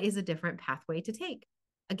what is a different pathway to take.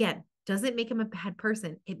 Again, doesn't make him a bad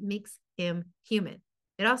person. It makes him human.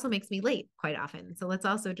 It also makes me late quite often. So let's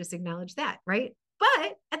also just acknowledge that, right?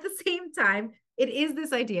 But at the same time, it is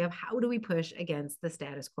this idea of how do we push against the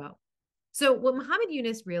status quo? So what Muhammad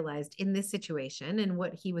Yunus realized in this situation and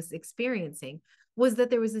what he was experiencing was that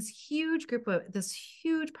there was this huge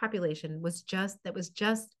population was just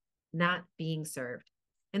not being served.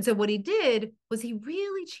 And so what he did was he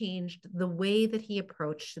really changed the way that he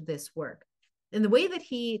approached this work. And the way that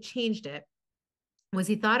he changed it was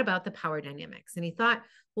he thought about the power dynamics and he thought,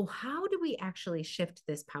 well, how do we actually shift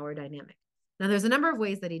this power dynamic? Now, there's a number of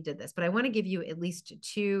ways that he did this, but I want to give you at least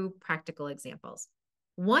two practical examples.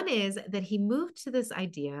 One is that he moved to this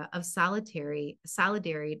idea of solidarity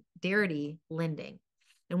lending.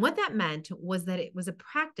 And what that meant was that it was a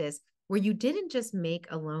practice where you didn't just make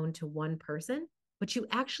a loan to one person, but you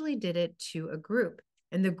actually did it to a group.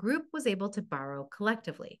 And the group was able to borrow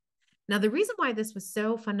collectively. Now, the reason why this was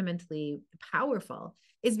so fundamentally powerful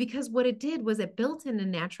is because what it did was it built in a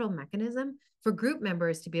natural mechanism for group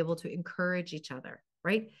members to be able to encourage each other,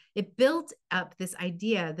 right? It built up this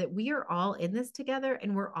idea that we are all in this together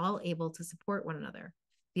and we're all able to support one another.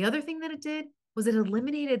 The other thing that it did was it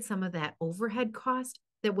eliminated some of that overhead cost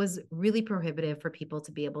that was really prohibitive for people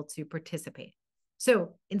to be able to participate.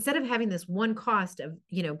 So instead of having this one cost of,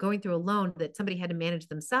 going through a loan that somebody had to manage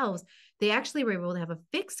themselves, they actually were able to have a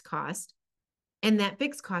fixed cost. And that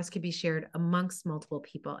fixed cost could be shared amongst multiple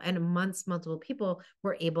people. And amongst multiple people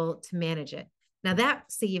were able to manage it. Now that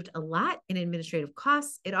saved a lot in administrative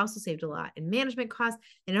costs. It also saved a lot in management costs.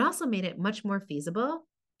 And it also made it much more feasible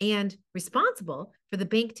and responsible for the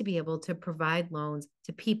bank to be able to provide loans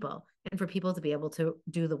to people and for people to be able to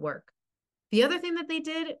do the work. The other thing that they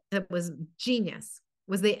did that was genius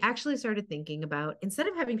was they actually started thinking about, instead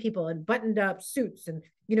of having people in buttoned up suits and,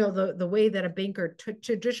 the way that a banker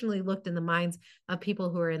traditionally looked in the minds of people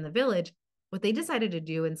who are in the village, what they decided to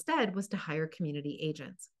do instead was to hire community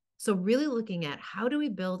agents. So really looking at how do we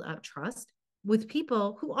build up trust with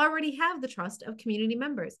people who already have the trust of community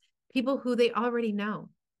members, people who they already know.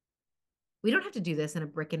 We don't have to do this in a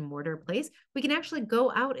brick and mortar place. We can actually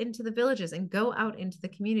go out into the villages and go out into the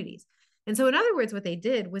communities. And so, in other words, what they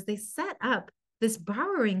did was they set up this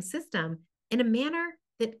borrowing system in a manner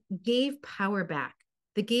that gave power back,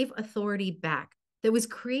 that gave authority back, that was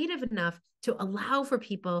creative enough to allow for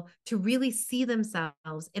people to really see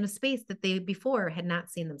themselves in a space that they before had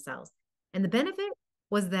not seen themselves. And the benefit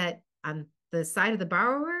was that on the side of the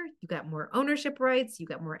borrower, you got more ownership rights, you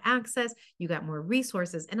got more access, you got more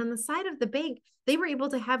resources. And on the side of the bank, they were able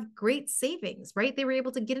to have great savings, right? They were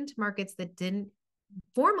able to get into markets that didn't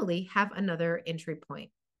formally have another entry point.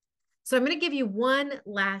 So I'm going to give you one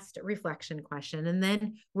last reflection question, and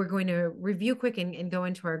then we're going to review quick and go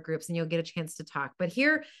into our groups, and you'll get a chance to talk. But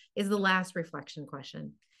here is the last reflection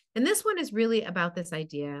question. And this one is really about this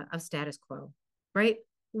idea of status quo, right?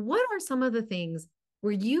 What are some of the things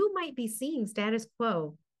where you might be seeing status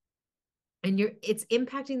quo and it's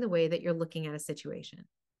impacting the way that you're looking at a situation?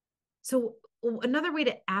 So another way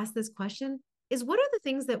to ask this question is, what are the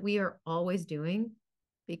things that we are always doing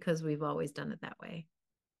because we've always done it that way?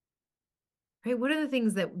 Right? What are the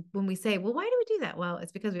things that when we say, well, why do we do that? Well,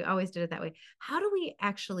 it's because we always did it that way. How do we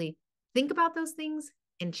actually think about those things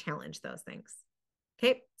and challenge those things?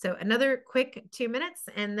 Okay, so another quick 2 minutes,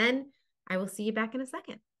 and then I will see you back in a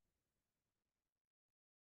second.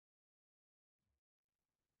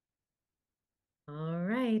 All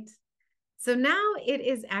right. So now it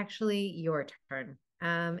is actually your turn.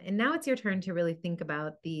 And now it's your turn to really think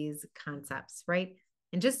about these concepts, right?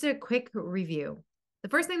 And just a quick review. The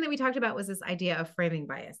first thing that we talked about was this idea of framing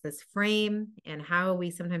bias, this frame, and how we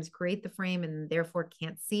sometimes create the frame and therefore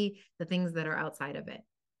can't see the things that are outside of it. And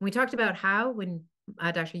we talked about how when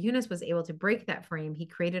Dr. Yunus was able to break that frame, he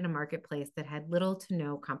created a marketplace that had little to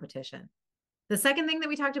no competition. The second thing that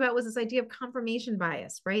we talked about was this idea of confirmation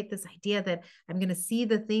bias, right? This idea that I'm going to see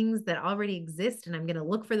the things that already exist and I'm going to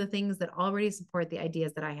look for the things that already support the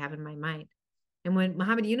ideas that I have in my mind. And when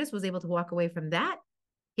Muhammad Yunus was able to walk away from that,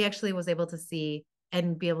 he actually was able to see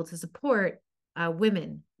and be able to support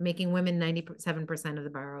women, making women 97% of the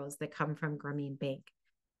borrows that come from Grameen Bank.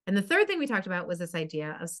 And the third thing we talked about was this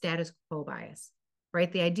idea of status quo bias, right?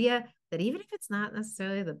 The idea that even if it's not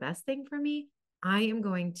necessarily the best thing for me, I am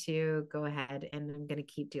going to go ahead and I'm going to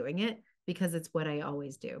keep doing it because it's what I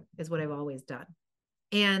always do, is what I've always done.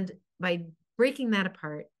 And by breaking that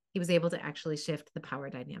apart, he was able to actually shift the power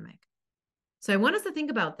dynamic. So I want us to think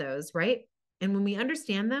about those, right? And when we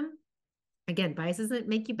understand them, again, bias doesn't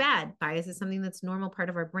make you bad. Bias is something that's a normal part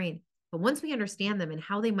of our brain. But once we understand them and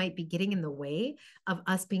how they might be getting in the way of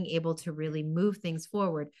us being able to really move things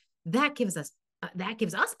forward, that gives us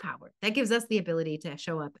power. That gives us the ability to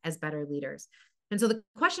show up as better leaders. And so the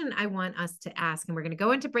question I want us to ask, and we're going to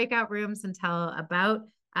go into breakout rooms until about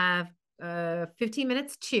 15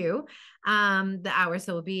 minutes to the hour.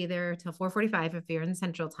 So we'll be there till 4:45 if you're in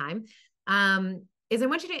Central Time. Is I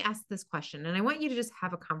want you to ask this question, and I want you to just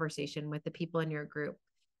have a conversation with the people in your group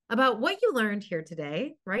about what you learned here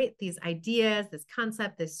today, right? These ideas, this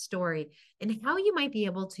concept, this story, and how you might be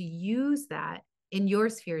able to use that in your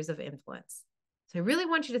spheres of influence. So I really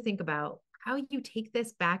want you to think about how you take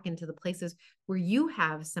this back into the places where you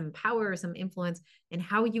have some power, some influence, and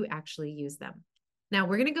how you actually use them. Now,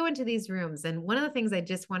 we're going to go into these rooms. And one of the things I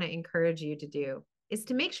just want to encourage you to do is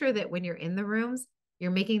to make sure that when you're in the rooms, you're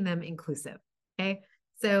making them inclusive. Okay.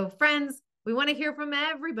 So, friends, we want to hear from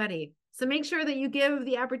everybody. So make sure that you give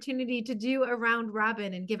the opportunity to do a round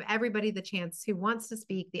robin and give everybody the chance who wants to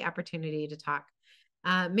speak the opportunity to talk.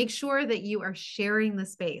 Make sure that you are sharing the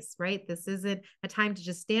space, right? This isn't a time to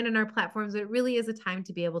just stand on our platforms. It really is a time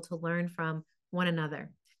to be able to learn from one another.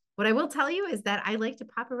 What I will tell you is that I like to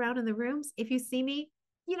pop around in the rooms. If you see me,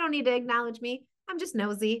 you don't need to acknowledge me. I'm just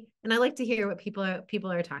nosy and I like to hear what people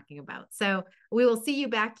are talking about. So we will see you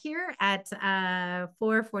back here at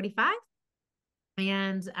 4:45.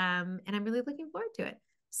 And I'm really looking forward to it.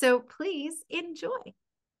 So please enjoy.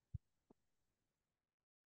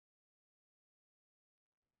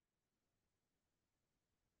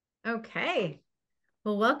 Okay.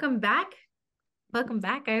 Well, welcome back. Welcome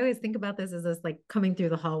back. I always think about this as us like coming through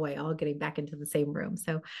the hallway, all getting back into the same room.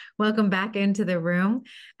 So, welcome back into the room.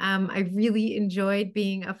 I really enjoyed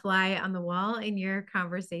being a fly on the wall in your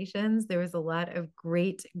conversations. There was a lot of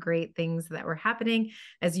great, great things that were happening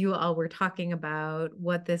as you all were talking about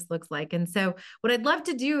what this looks like. And so, what I'd love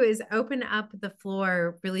to do is open up the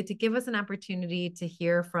floor really to give us an opportunity to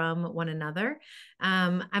hear from one another.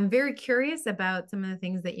 I'm very curious about some of the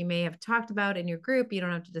things that you may have talked about in your group. You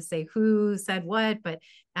don't have to just say who said what, but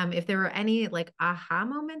if there were any like aha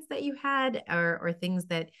moments that you had or things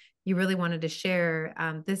that you really wanted to share,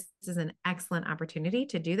 this is an excellent opportunity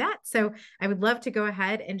to do that. So I would love to go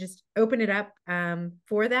ahead and just open it up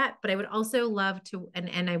for that. But I would also love to,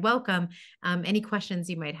 and I welcome any questions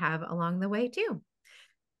you might have along the way too.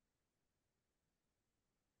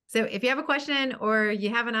 So if you have a question or you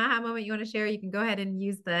have an aha moment you want to share, you can go ahead and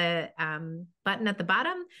use the button at the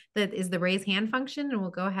bottom that is the raise hand function, and we'll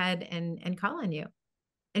go ahead and call on you.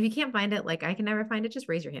 If you can't find it, like I can never find it, just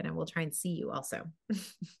raise your hand and we'll try and see you also.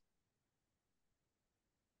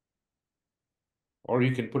 Or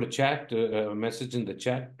you can put a message in the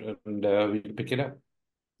chat, and we'll pick it up.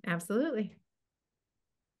 Absolutely.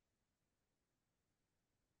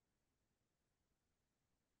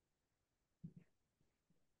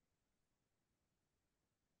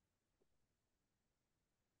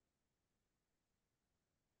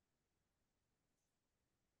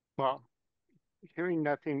 Well, hearing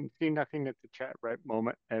nothing, seeing nothing at the chat right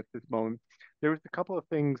moment at this moment, there was a couple of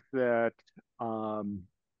things that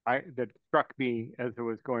that struck me as I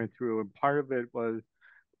was going through, and part of it was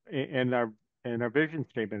in our vision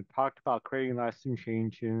statement talked about creating lasting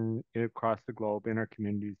change across the globe in our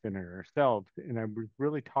communities and in ourselves. And I was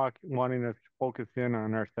really wanting us to focus in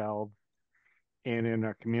on ourselves and in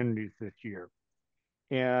our communities this year.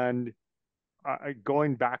 And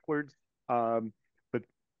going backwards, but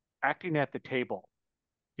acting at the table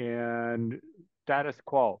and status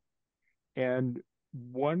quo. And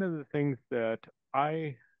one of the things that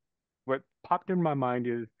what popped in my mind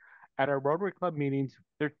is at our Rotary Club meetings,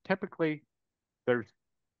 there's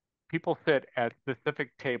people sit at specific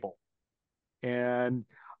tables, and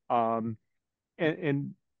um,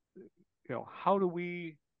 and how do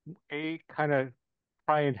we kind of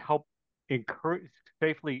try and help encourage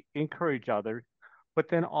safely encourage others, but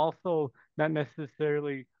then also not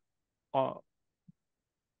necessarily uh,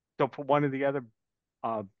 so for one of the other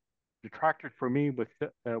uh, detractors for me with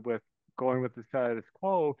going with the status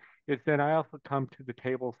quo is then I also come to the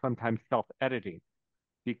table sometimes self-editing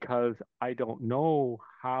because I don't know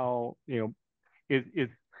how is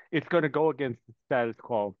it's going to go against the status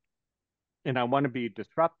quo, and I want to be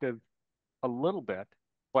disruptive a little bit,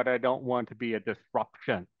 but I don't want to be a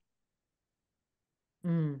disruption.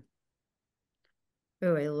 Mm.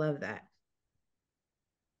 Oh, I love that.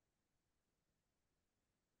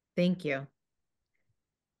 Thank you.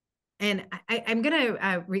 And I'm going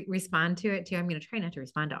to respond to it too. I'm going to try not to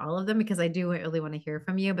respond to all of them because I do really want to hear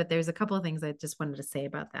from you, but there's a couple of things I just wanted to say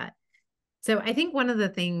about that. So I think one of the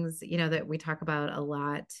things, that we talk about a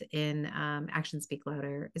lot in Actions Speak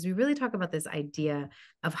Louder is we really talk about this idea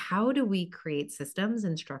of how do we create systems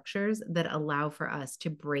and structures that allow for us to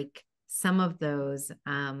break some of those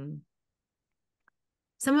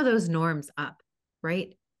norms up,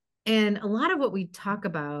 right? And a lot of what we talk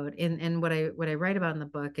about and what I write about in the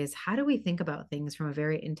book is how do we think about things from a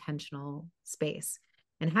very intentional space?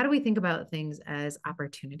 And how do we think about things as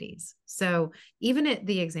opportunities? So even at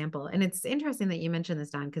the example, and it's interesting that you mentioned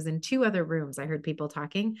this, Don, because in 2 other rooms, I heard people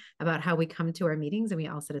talking about how we come to our meetings and we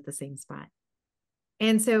all sit at the same spot.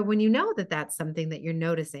 And so when you know that that's something that you're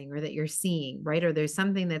noticing or that you're seeing, right? Or there's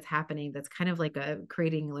something that's happening that's kind of like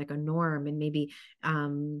creating like a norm and maybe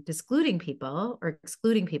excluding people,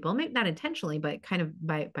 maybe not intentionally, but kind of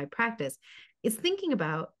by practice, it's thinking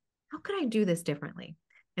about how could I do this differently?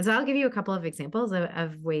 And so I'll give you a couple of examples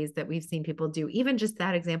of ways that we've seen people do even just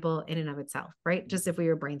that example in and of itself, right? Just if we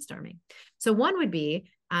were brainstorming. So one would be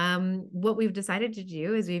what we've decided to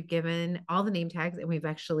do is we've given all the name tags and we've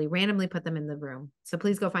actually randomly put them in the room. So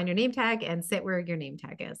please go find your name tag and sit where your name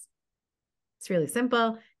tag is. It's really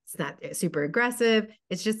simple. It's not super aggressive.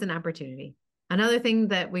 It's just an opportunity. Another thing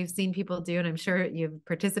that we've seen people do, and I'm sure you've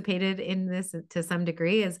participated in this to some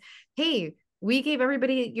degree, is, hey, we gave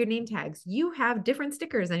everybody your name tags. You have different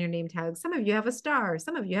stickers on your name tags. Some of you have a star.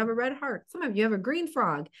 Some of you have a red heart. Some of you have a green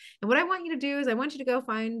frog. And what I want you to do is I want you to go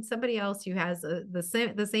find somebody else who has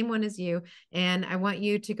the same one as you. And I want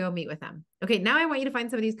you to go meet with them. Okay, now I want you to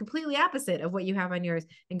find somebody who's completely opposite of what you have on yours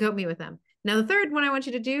and go meet with them. Now, the third one I want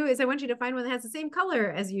you to do is I want you to find one that has the same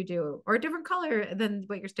color as you do or a different color than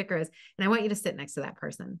what your sticker is. And I want you to sit next to that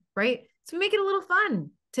person, right? So we make it a little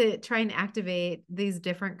fun to try and activate these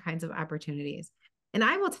different kinds of opportunities. And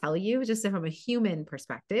I will tell you, just from a human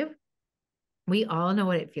perspective, we all know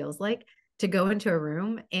what it feels like to go into a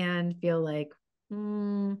room and feel like, I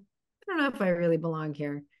don't know if I really belong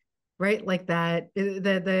here, right? Like that.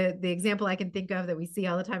 The example I can think of that we see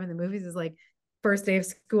all the time in the movies is like first day of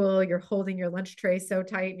school, you're holding your lunch tray so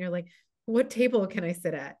tight and you're like, what table can I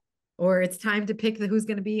sit at? Or it's time to pick who's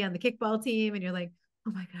going to be on the kickball team. And you're like,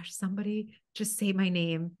 oh my gosh, somebody just say my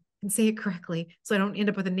name and say it correctly so I don't end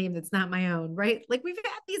up with a name that's not my own, right? Like we've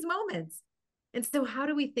had these moments. And so how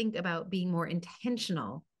do we think about being more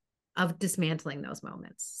intentional of dismantling those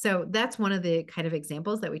moments? So that's one of the kind of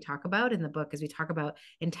examples that we talk about in the book is we talk about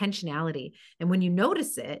intentionality. And when you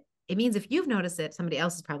notice it, it means if you've noticed it, somebody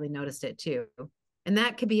else has probably noticed it too. And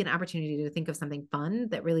that could be an opportunity to think of something fun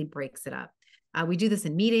that really breaks it up. We do this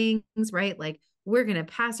in meetings, right? Like we're going to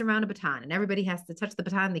pass around a baton and everybody has to touch the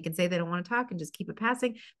baton. They can say they don't want to talk and just keep it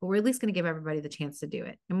passing, but we're at least going to give everybody the chance to do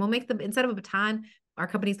it. And we'll make them, instead of a baton, our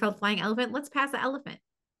company's called Flying Elephant. Let's pass the elephant.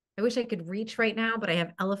 I wish I could reach right now, but I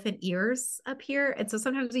have elephant ears up here. And so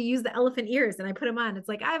sometimes we use the elephant ears and I put them on. It's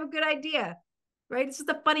like, I have a good idea, right? It's just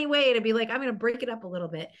a funny way to be like, I'm going to break it up a little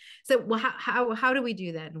bit. So well, how do we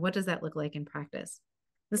do that? And what does that look like in practice?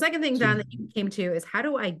 The second thing, Don, that you came to is how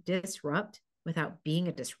do I disrupt without being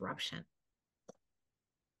a disruption?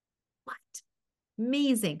 What?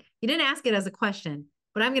 Amazing. You didn't ask it as a question,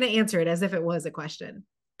 but I'm going to answer it as if it was a question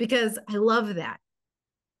because I love that.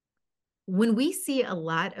 When we see a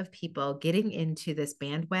lot of people getting into this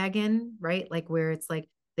bandwagon, right? Like where it's like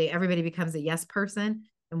everybody becomes a yes person.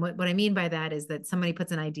 And what I mean by that is that somebody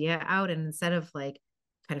puts an idea out and instead of like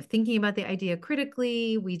kind of thinking about the idea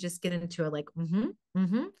critically, we just get into a like,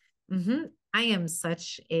 I am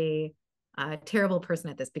such a terrible person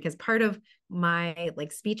at this because part of my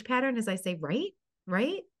like speech pattern is I say, right?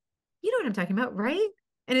 You know what I'm talking about, right?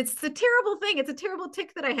 And it's a terrible thing. It's a terrible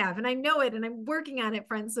tick that I have. And I know it and I'm working on it,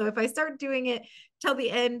 friends. So if I start doing it till the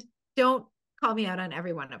end, don't call me out on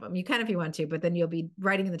every one of them. You can if you want to, but then you'll be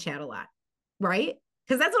writing in the chat a lot, right?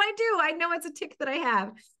 Because that's what I do. I know it's a tick that I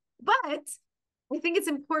have. But I think it's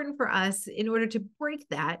important for us, in order to break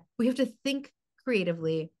that, we have to think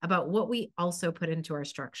creatively about what we also put into our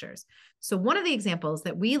structures. So one of the examples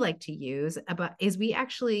that we like to use is we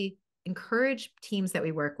actually encourage teams that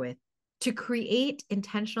we work with to create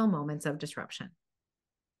intentional moments of disruption.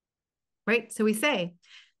 Right? So we say,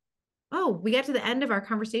 oh, we got to the end of our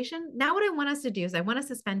conversation. Now what I want us to do is I want us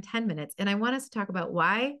to spend 10 minutes and I want us to talk about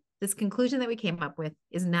why this conclusion that we came up with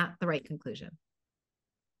is not the right conclusion.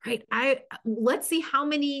 Right? Let's see how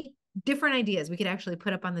many different ideas we could actually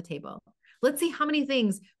put up on the table. Let's see how many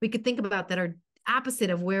things we could think about that are opposite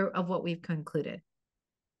of what we've concluded.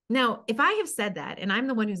 Now, if I have said that and I'm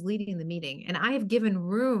the one who's leading the meeting and I have given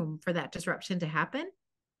room for that disruption to happen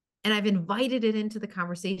and I've invited it into the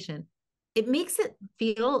conversation, it makes it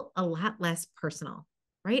feel a lot less personal,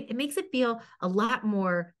 right? It makes it feel a lot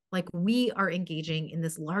more like we are engaging in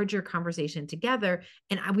this larger conversation together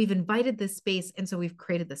and we've invited this space. And so we've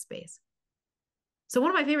created this space. So one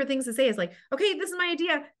of my favorite things to say is like, okay, this is my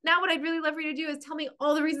idea. Now what I'd really love for you to do is tell me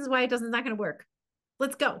all the reasons why it's not going to work.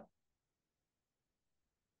 Let's go.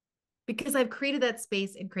 Because I've created that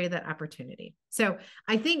space and created that opportunity. So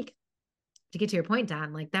I think, to get to your point,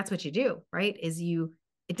 Don, like that's what you do, right?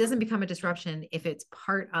 It doesn't become a disruption if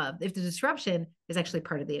the disruption is actually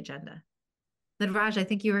part of the agenda. Then Raj, I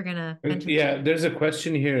think you were going to mention. Yeah, there's a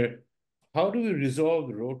question here. How do we resolve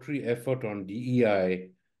the Rotary effort on DEI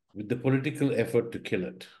with the political effort to kill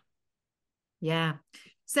it? Yeah.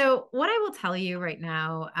 So what I will tell you right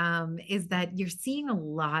now is that you're seeing a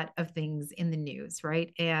lot of things in the news,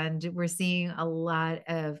 right? And we're seeing a lot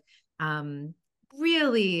of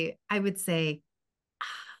really, I would say,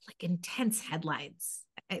 like intense headlines.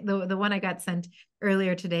 The one I got sent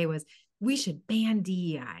earlier today was, we should ban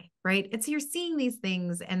DEI, right? It's, you're seeing these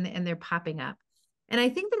things and they're popping up. And I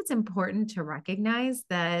think that it's important to recognize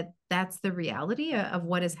that that's the reality of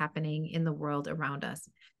what is happening in the world around us.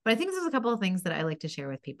 But I think there's a couple of things that I like to share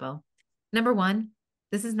with people. Number one,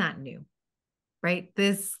 this is not new, right?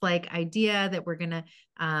 This like idea that we're going to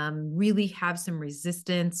really have some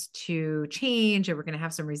resistance to change, or we're going to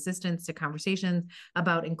have some resistance to conversations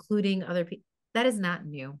about including other people, that is not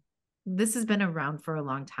new. This has been around for a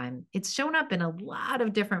long time. It's shown up in a lot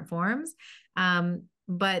of different forms.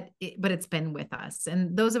 But it's been with us.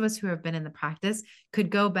 And those of us who have been in the practice could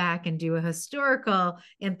go back and do a historical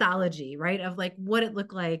anthology, right? Of like what it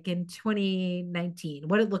looked like in 2019,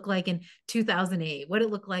 what it looked like in 2008, what it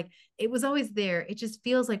looked like. It was always there. It just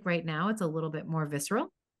feels like right now it's a little bit more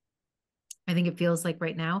visceral. I think it feels like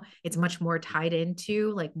right now it's much more tied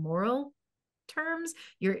into like moral terms.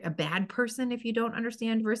 You're a bad person if you don't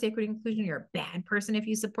understand diversity, equity, inclusion. You're a bad person if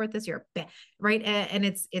you support this. You're a bad, right? And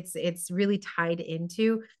it's really tied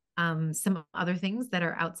into some other things that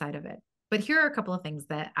are outside of it. But here are a couple of things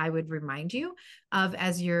that I would remind you of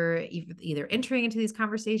as you're either entering into these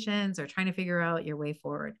conversations or trying to figure out your way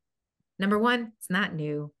forward. Number one, it's not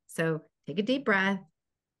new. So take a deep breath.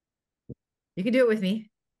 You can do it with me.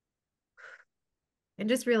 And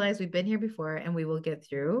just realize we've been here before and we will get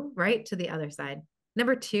through right to the other side.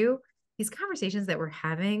 Number two, these conversations that we're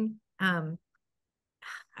having, I'm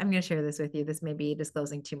going to share this with you. This may be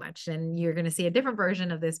disclosing too much, and you're going to see a different version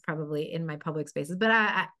of this probably in my public spaces, but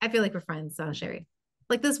I feel like we're friends, so I'll share it.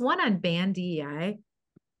 Like this one on ban DEI,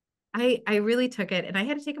 I really took it and I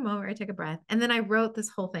had to take a moment, I took a breath, and then I wrote this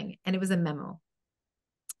whole thing, and it was a memo.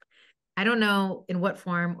 I don't know in what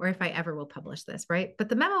form or if I ever will publish this, right? But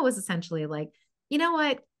the memo was essentially like, you know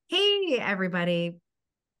what? Hey, everybody.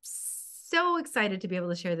 So excited to be able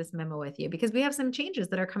to share this memo with you because we have some changes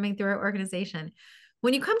that are coming through our organization.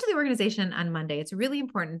 When you come to the organization on Monday, it's really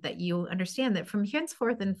important that you understand that from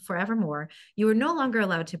henceforth and forevermore, you are no longer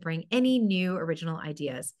allowed to bring any new original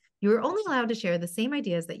ideas. You are only allowed to share the same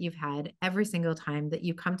ideas that you've had every single time that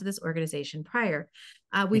you come to this organization prior.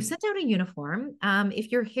 We've sent out a uniform.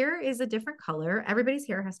 If your hair is a different color, everybody's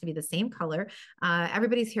hair has to be the same color.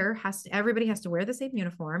 Everybody has to wear the same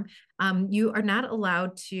uniform. You are not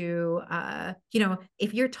allowed to,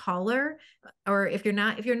 if you're taller or if you're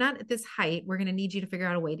not at this height, we're going to need you to figure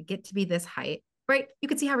out a way to get to be this height, right? You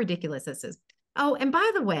can see how ridiculous this is. Oh, and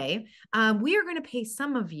by the way, we are going to pay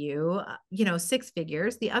some of you, six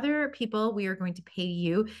figures. The other people, we are going to pay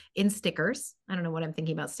you in stickers. I don't know what I'm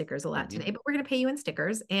thinking about stickers a lot today, but we're going to pay you in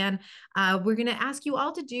stickers. And we're going to ask you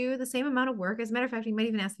all to do the same amount of work. As a matter of fact, we might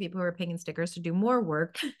even ask the people who are paying in stickers to do more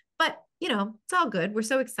work. But, it's all good. We're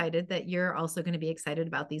so excited that you're also going to be excited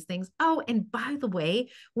about these things. Oh, and by the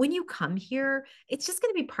way, when you come here, it's just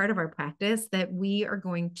going to be part of our practice that we are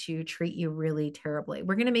going to treat you really terribly.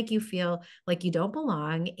 We're going to make you feel like you don't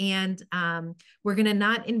belong. And we're going to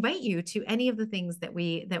not invite you to any of the things that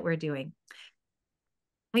we're doing.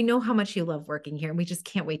 I know how much you love working here, and we just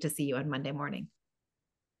can't wait to see you on Monday morning.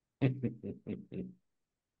 Right?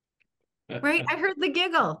 I heard the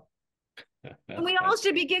giggle. And we all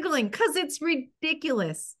should be giggling because it's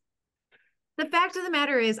ridiculous. The fact of the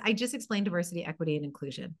matter is, I just explained diversity, equity, and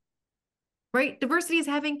inclusion. Right? Diversity is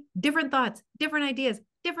having different thoughts, different ideas,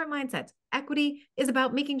 different mindsets. Equity is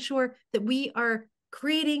about making sure that we are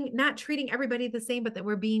not treating everybody the same, but that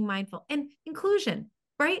we're being mindful. And inclusion,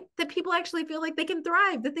 right? That people actually feel like they can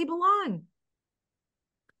thrive, that they belong.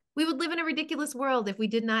 We would live in a ridiculous world if we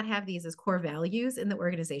did not have these as core values in the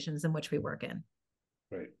organizations in which we work in.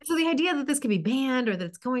 Right. So the idea that this could be banned or that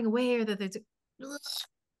it's going away or that there's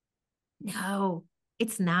no,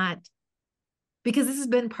 it's not. Because this has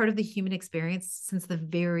been part of the human experience since the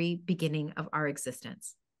very beginning of our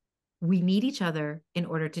existence. We need each other in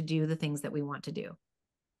order to do the things that we want to do.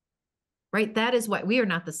 Right? That is why we are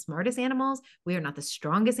not the smartest animals. We are not the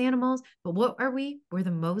strongest animals. But what are we? We're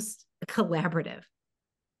the most collaborative.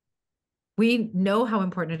 We know how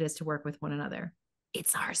important it is to work with one another.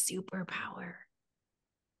 It's our superpower.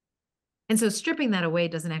 And so stripping that away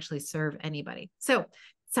doesn't actually serve anybody. So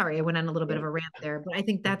sorry, I went on a little bit of a rant there, but I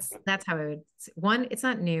think that's how I would. One, it's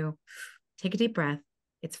not new. Take a deep breath.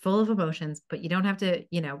 It's full of emotions, but you don't have to,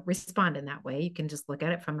 respond in that way. You can just look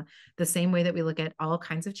at it from the same way that we look at all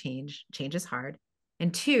kinds of change. Change is hard.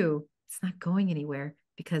 And two, it's not going anywhere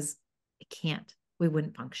because it can't. We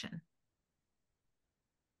wouldn't function.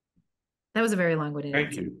 That was a very long-winded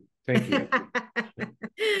answer. Thank you.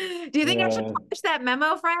 Do you think I should publish that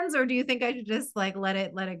memo, friends, or do you think I should just let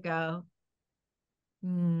it go?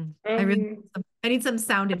 I need some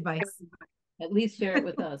sound advice. At least share it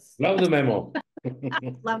with us. Love the memo.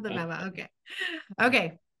 Love the memo.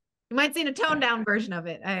 Okay. You might see a toned down version of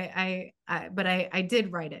it. But I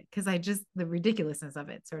did write it because the ridiculousness of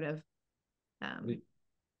it sort of.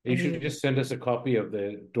 You should just send us a copy of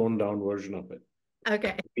the toned down version of it.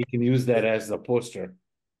 Okay. We can use that as the poster.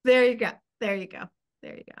 There you go.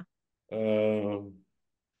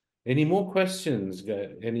 Any more questions?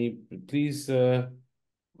 Please Hey,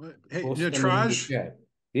 Natraj.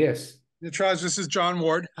 Yes. Natraj, this is John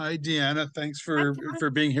Ward. Hi, Deanna. Thanks for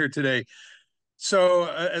being here today. So,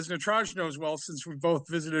 as Natraj knows well, since we both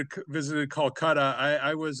visited Calcutta,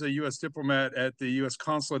 I was a U.S. diplomat at the U.S.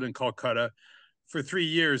 consulate in Calcutta for 3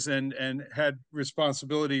 years and had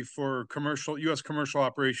responsibility for U.S. commercial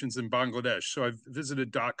operations in Bangladesh. So I've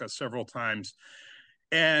visited Dhaka several times.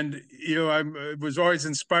 And, I was always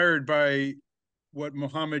inspired by what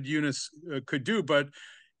Muhammad Yunus could do, but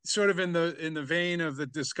sort of in the vein of the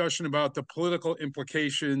discussion about the political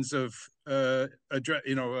implications of,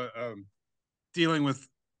 dealing with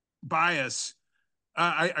bias.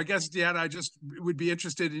 I guess, Deanna, I just would be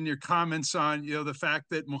interested in your comments on, the fact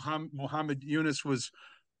that Muhammad Yunus was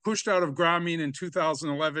pushed out of Grameen in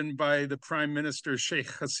 2011 by the Prime Minister Sheikh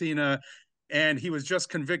Hasina, and he was just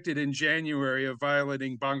convicted in January of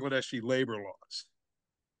violating Bangladeshi labor laws.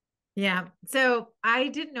 Yeah. So I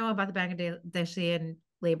didn't know about the Bangladeshi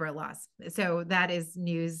labor laws. So that is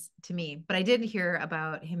news to me. But I did hear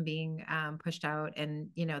about him being pushed out and,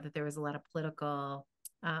 that there was a lot of political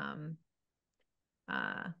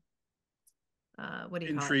what do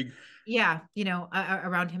you intrigue. Call it? Yeah,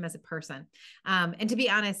 around him as a person. And to be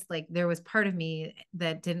honest, like there was part of me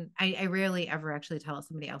that I rarely ever actually tell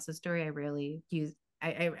somebody else's story. I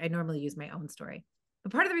normally use my own story.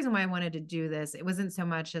 But part of the reason why I wanted to do this, it wasn't so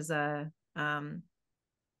much as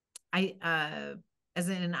as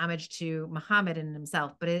an homage to Muhammad in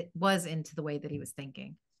himself, but it was into the way that he was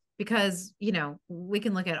thinking. Because, we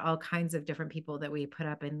can look at all kinds of different people that we put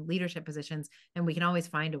up in leadership positions, and we can always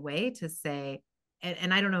find a way to say,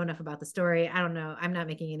 and I don't know enough about the story. I don't know. I'm not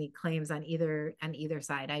making any claims on either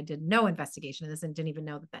side. I did no investigation of this and didn't even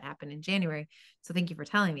know that happened in January. So thank you for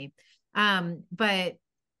telling me. But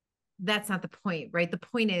that's not the point, right? The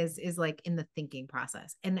point is like in the thinking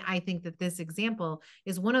process. And I think that this example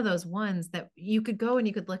is one of those ones that you could go and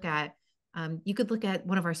you could look at. You could look at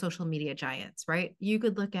one of our social media giants, right? You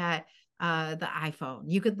could look at the iPhone.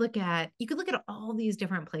 You could look at all these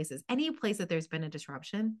different places, any place that there's been a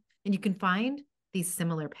disruption, and you can find these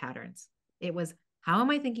similar patterns. It was, how am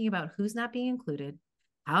I thinking about who's not being included?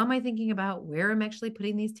 How am I thinking about where I'm actually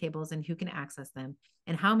putting these tables and who can access them?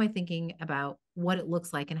 And how am I thinking about what it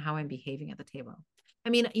looks like and how I'm behaving at the table? I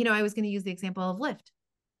mean, I was going to use the example of Lyft.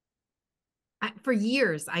 For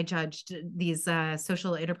years, I judged these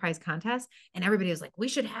social enterprise contests, and everybody was like, we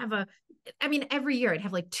should have every year I'd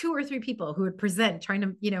have like 2 or 3 people who would present trying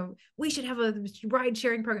to, we should have a ride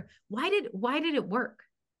sharing program. Why did it work?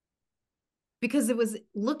 Because it was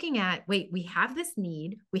looking at, wait, we have this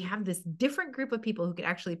need, we have this different group of people who could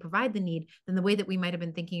actually provide the need than the way that we might have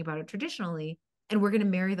been thinking about it traditionally, and we're going to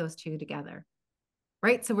marry those two together.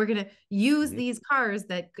 Right. So we're going to use these cars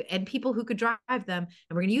and people who could drive them, and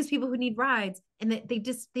we're going to use people who need rides. And they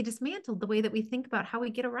dismantled the way that we think about how we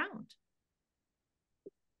get around.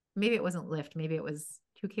 Maybe it wasn't Lyft. Maybe it was,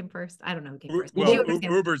 who came first? I don't know who came first. Well,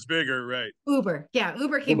 Uber's bigger, right? Uber. Yeah.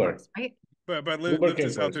 Uber came first, right? But Lyft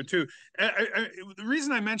is out there too. The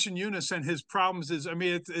reason I mentioned Eunice and his problems is,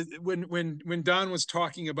 when Don was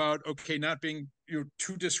talking about, okay, not being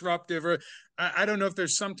too disruptive, or I don't know if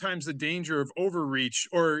there's sometimes the danger of overreach,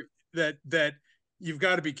 or that you've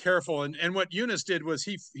got to be careful. And what Eunice did was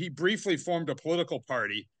he briefly formed a political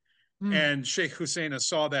party, and Sheikh Hussein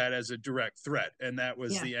saw that as a direct threat, and that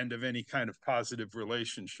was the end of any kind of positive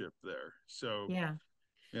relationship there. So yeah.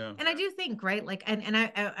 Yeah. And I do think, right, like, and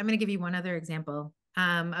I'm going to give you one other example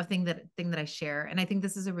of thing that I share. And I think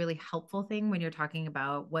this is a really helpful thing when you're talking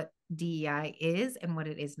about what DEI is and what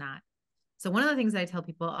it is not. So one of the things that I tell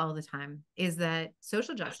people all the time is that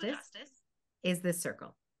social justice is this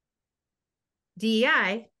circle.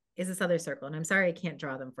 DEI is this other circle. And I'm sorry, I can't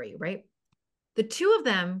draw them for you, right? The two of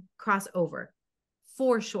them cross over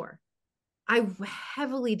for sure. I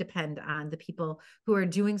heavily depend on the people who are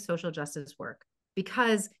doing social justice work,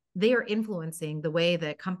 because they are influencing the way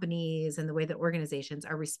that companies and the way that organizations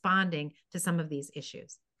are responding to some of these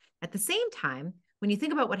issues. At the same time, when you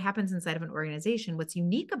think about what happens inside of an organization, what's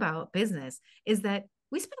unique about business is that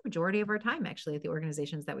we spend a majority of our time actually at the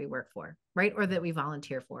organizations that we work for, right? Or that we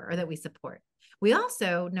volunteer for, or that we support. We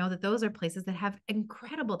also know that those are places that have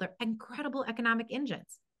incredible economic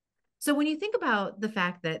engines. So when you think about the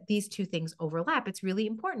fact that these two things overlap, it's really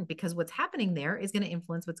important, because what's happening there is going to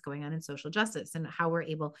influence what's going on in social justice and how we're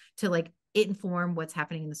able to inform what's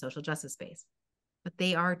happening in the social justice space. But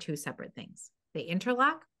they are two separate things. They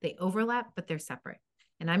interlock, they overlap, but they're separate.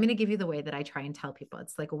 And I'm going to give you the way that I try and tell people.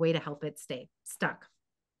 It's like a way to help it stay stuck.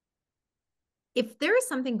 If there is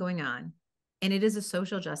something going on and it is a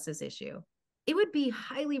social justice issue, it would be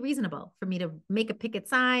highly reasonable for me to make a picket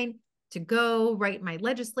sign, to go write my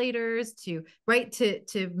legislators, to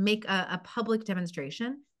make a public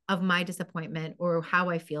demonstration of my disappointment or how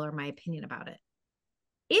I feel or my opinion about it.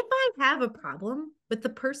 If I have a problem with the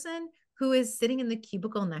person who is sitting in the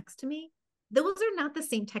cubicle next to me, those are not the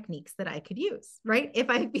same techniques that I could use, right? If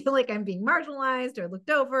I feel like I'm being marginalized or looked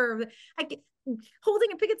over,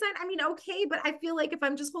 holding a picket sign, okay, but I feel like if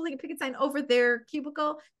I'm just holding a picket sign over their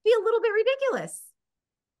cubicle, be a little bit ridiculous.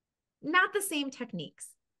 Not the same techniques,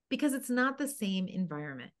 because it's not the same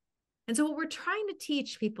environment. And so what we're trying to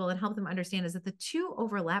teach people and help them understand is that the two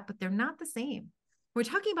overlap, but they're not the same. We're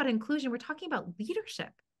talking about inclusion. We're talking about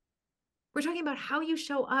leadership. We're talking about how you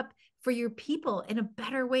show up for your people in a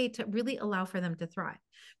better way to really allow for them to thrive.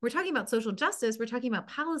 We're talking about social justice. We're talking about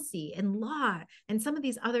policy and law and some of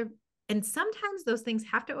these other, and sometimes those things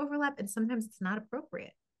have to overlap and sometimes it's not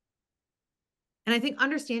appropriate. And I think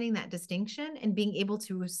understanding that distinction and being able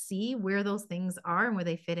to see where those things are and where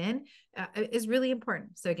they fit in is really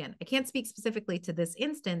important. So again, I can't speak specifically to this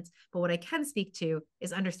instance, but what I can speak to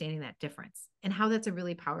is understanding that difference and how that's a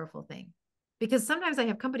really powerful thing. Because sometimes I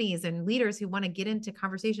have companies and leaders who want to get into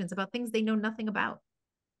conversations about things they know nothing about,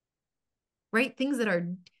 right? Things that are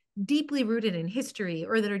deeply rooted in history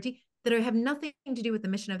or that have nothing to do with the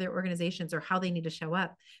mission of their organizations or how they need to show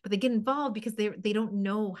up, but they get involved because they don't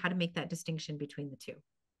know how to make that distinction between the two.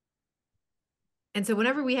 And so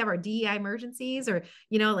whenever we have our DEI emergencies or,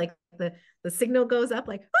 like the signal goes up,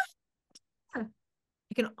 like,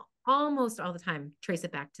 you can almost all the time trace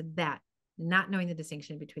it back to that, not knowing the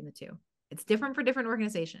distinction between the two. It's different for different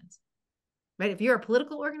organizations, right? If you're a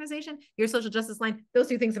political organization, your social justice line, those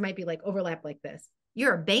two things might be like overlap like this.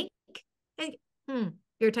 You're a bank, and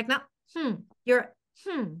you're a technology,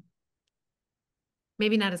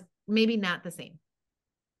 maybe not the same.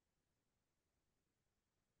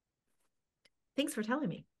 Thanks for telling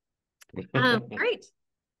me. Great.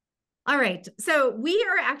 All right. So we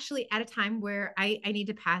are actually at a time where I need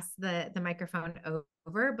to pass the microphone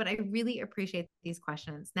over, but I really appreciate these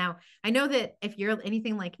questions. Now, I know that if you're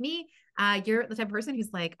anything like me, you're the type of person who's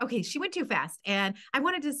like, okay, she went too fast and I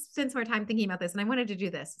wanted to spend some more time thinking about this and I wanted to do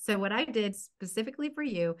this. So what I did specifically for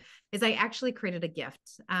you is I actually created a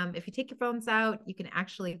gift. If you take your phones out, you can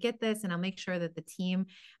actually get this, and I'll make sure that the team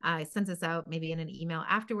sends this out maybe in an email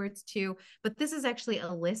afterwards too. But this is actually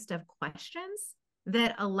a list of questions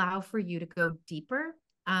that allow for you to go deeper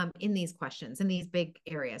in these questions, in these big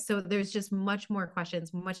areas. So there's just much more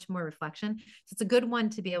questions, much more reflection. So it's a good one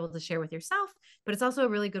to be able to share with yourself, but it's also a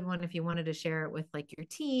really good one if you wanted to share it with like your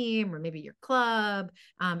team or maybe your club.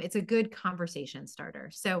 It's a good conversation starter.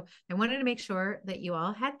 So I wanted to make sure that you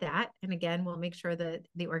all had that. And again, we'll make sure that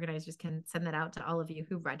the organizers can send that out to all of you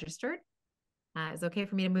who registered. Is it okay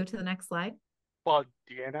for me to move to the next slide? Well,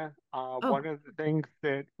 Deanna, one of the things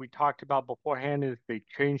that we talked about beforehand is they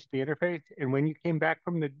changed the interface, and when you came back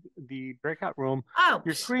from the breakout room,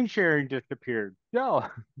 your screen sharing disappeared. No.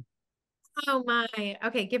 Oh my.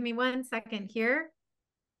 Okay, give me 1 second here.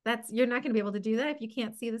 You're not going to be able to do that if you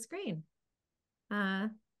can't see the screen. For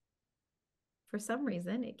some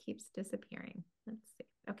reason, it keeps disappearing. Let's see.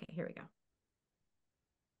 Okay, here we go.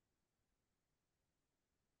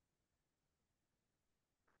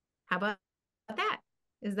 How about that?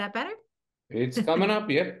 Is that better? It's coming up.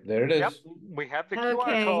 Yep, there it is. Yep, we have the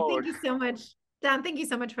QR code. Thank you so much. Don, thank you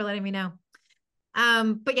so much for letting me know.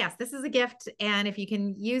 But yes, this is a gift. And if you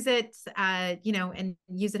can use it, and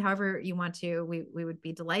use it however you want to, we would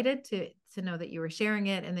be delighted to know that you were sharing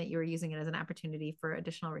it and that you were using it as an opportunity for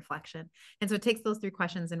additional reflection. And so it takes those 3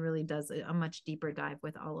 questions and really does a much deeper dive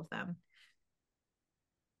with all of them.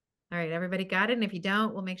 All right, everybody got it? And if you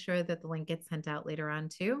don't, we'll make sure that the link gets sent out later on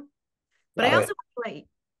too. But I also want to let you,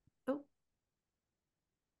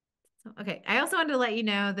 okay. I also wanted to let you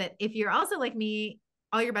know that if you're also like me,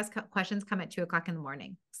 all your best questions come at 2:00 in the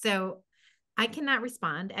morning. So I cannot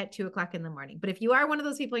respond at 2:00 in the morning. But if you are one of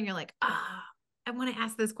those people and you're like, I want to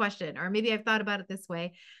ask this question, or maybe I've thought about it this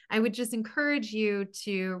way, I would just encourage you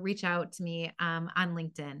to reach out to me on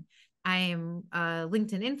LinkedIn. I am a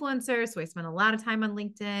LinkedIn influencer, so I spend a lot of time on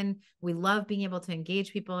LinkedIn. We love being able to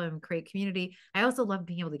engage people and create community. I also love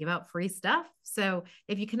being able to give out free stuff. So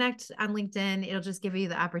if you connect on LinkedIn, it'll just give you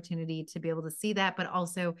the opportunity to be able to see that. But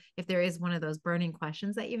also, if there is one of those burning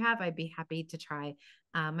questions that you have, I'd be happy to try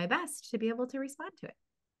my best to be able to respond to it.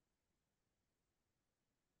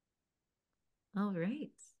 All right.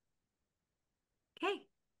 Okay.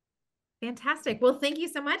 Fantastic. Well, thank you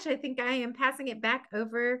so much. I think I am passing it back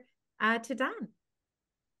over to Don.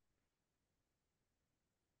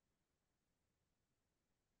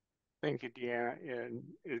 Thank you, Deanna. And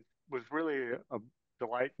it was really a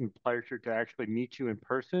delight and pleasure to actually meet you in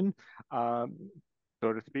person, so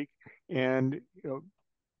to speak. And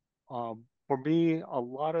for me, a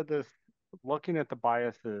lot of this, looking at the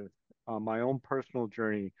biases, my own personal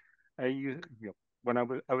journey, when I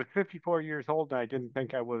was 54 years old, and I didn't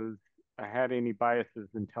think I had any biases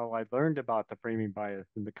until I learned about the framing bias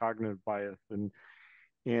and the cognitive bias, and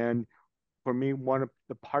for me, one of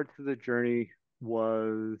the parts of the journey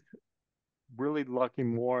was really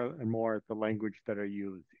looking more and more at the language that I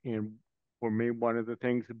use. And for me, one of the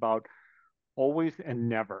things about always and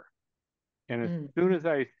never. And as soon as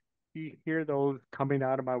I hear those coming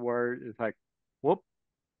out of my word, it's like, whoop,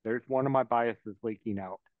 there's one of my biases leaking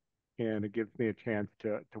out. And it gives me a chance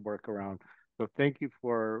to work around. So thank you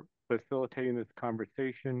for facilitating this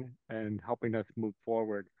conversation and helping us move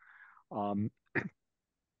forward.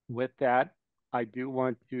 With that, I do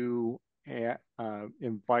want to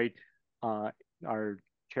invite our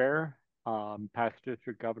chair, past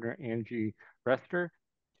District Governor Angie Rester,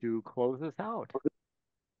 to close us out.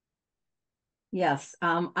 Yes,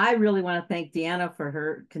 I really want to thank Deanna for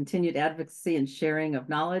her continued advocacy and sharing of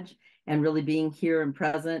knowledge and really being here and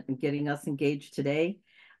present and getting us engaged today.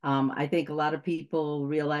 I think a lot of people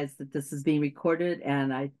realize that this is being recorded,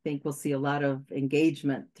 and I think we'll see a lot of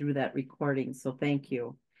engagement through that recording. So thank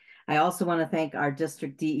you. I also want to thank our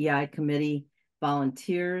district DEI committee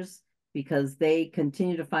volunteers, because they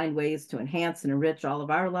continue to find ways to enhance and enrich all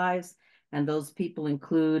of our lives. And those people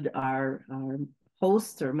include our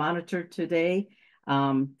host or monitor today,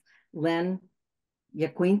 Len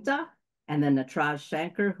Yaquinta, and then Natraj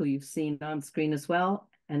Shankar, who you've seen on screen as well.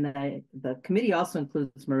 And the committee also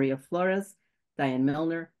includes Maria Flores, Diane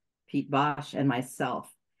Milner, Pete Bosch, and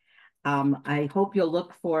myself. I hope you'll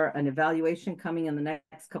look for an evaluation coming in the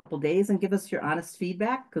next couple of days and give us your honest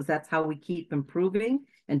feedback, because that's how we keep improving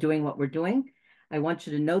and doing what we're doing. I want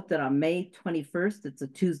you to note that on May 21st, it's a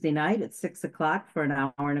Tuesday night at 6 o'clock for an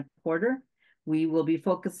hour and a quarter. We will be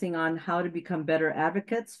focusing on how to become better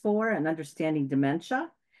advocates for and understanding dementia.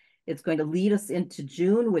 It's going to lead us into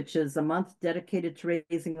June, which is a month dedicated to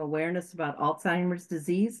raising awareness about Alzheimer's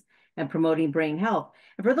disease and promoting brain health.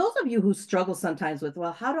 And for those of you who struggle sometimes with,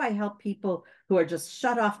 well, how do I help people who are just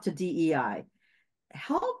shut off to DEI?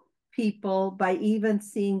 Help people by even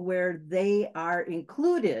seeing where they are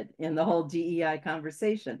included in the whole DEI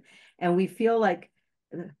conversation. And we feel like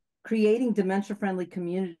creating dementia-friendly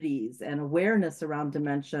communities and awareness around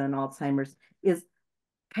dementia and Alzheimer's is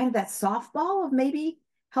kind of that softball of maybe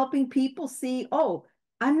helping people see, oh,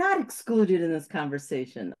 I'm not excluded in this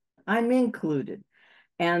conversation. I'm included.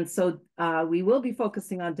 And so we will be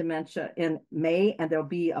focusing on dementia in May, and there'll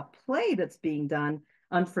be a play that's being done,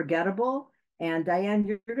 Unforgettable. And Diane,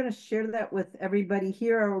 you're going to share that with everybody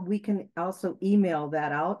here, or we can also email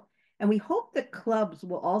that out. And we hope that clubs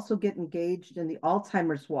will also get engaged in the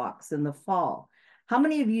Alzheimer's walks in the fall. How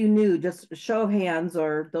many of you knew, just show of hands,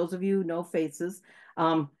 or those of you, no faces,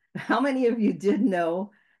 how many of you did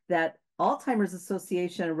know that Alzheimer's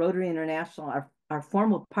Association and Rotary International are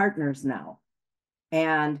formal partners now?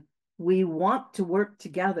 And we want to work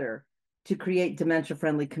together to create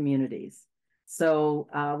dementia-friendly communities. So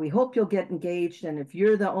we hope you'll get engaged. And if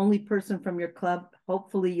you're the only person from your club,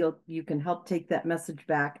 hopefully you can help take that message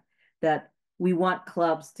back that we want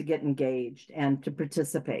clubs to get engaged and to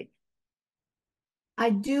participate. I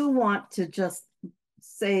do want to just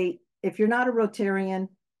say, if you're not a Rotarian,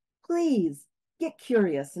 please get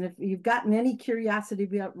curious. And if you've gotten any curiosity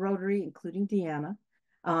about Rotary, including Deanna,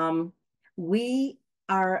 we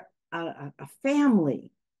are a family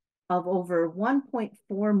of over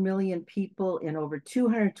 1.4 million people in over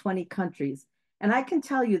 220 countries. And I can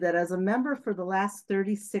tell you that as a member for the last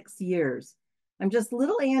 36 years, I'm just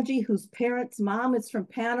little Angie, whose parents' mom is from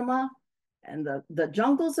Panama and the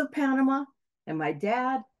jungles of Panama, and my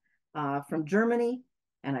dad from Germany.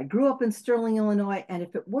 And I grew up in Sterling, Illinois. And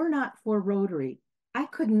if it were not for Rotary, I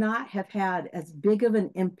could not have had as big of an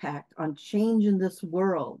impact on change in this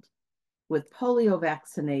world with polio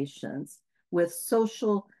vaccinations, with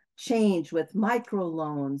social change, with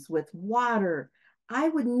microloans, with water. I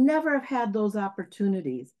would never have had those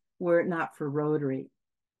opportunities were it not for Rotary.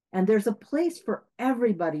 And there's a place for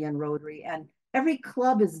everybody in Rotary, and every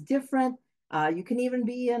club is different. You can even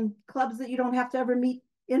be in clubs that you don't have to ever meet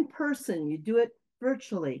in person. You do it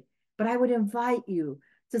virtually. But I would invite you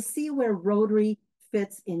to see where Rotary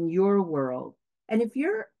fits in your world. And if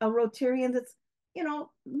you're a Rotarian that's,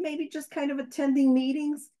 maybe just kind of attending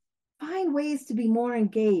meetings, find ways to be more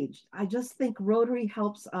engaged. I just think Rotary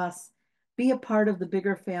helps us be a part of the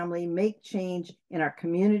bigger family, make change in our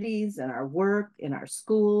communities, in our work, in our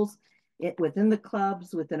schools, within the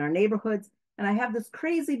clubs, within our neighborhoods. And I have this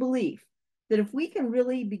crazy belief that if we can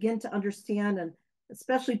really begin to understand, and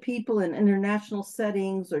especially people in international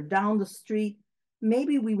settings or down the street,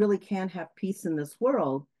 maybe we really can have peace in this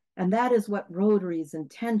world. And that is what Rotary's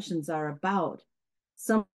intentions are about.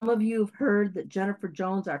 Some of you have heard that Jennifer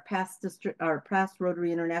Jones, our past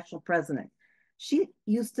Rotary International president, she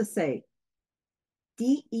used to say,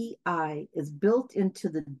 DEI is built into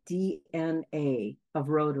the DNA of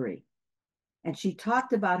Rotary. And she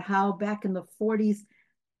talked about how back in the 40s,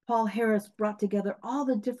 Paul Harris brought together all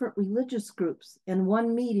the different religious groups in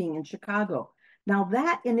one meeting in Chicago. Now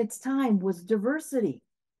that in its time was diversity.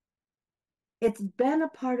 It's been a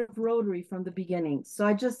part of Rotary from the beginning. So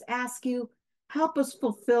I just ask you, help us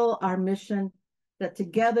fulfill our mission, that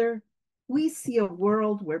together we see a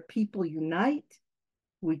world where people unite,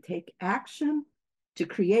 we take action to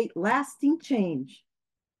create lasting change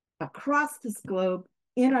across this globe,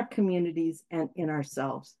 in our communities, and in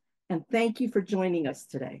ourselves. And thank you for joining us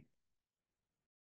today.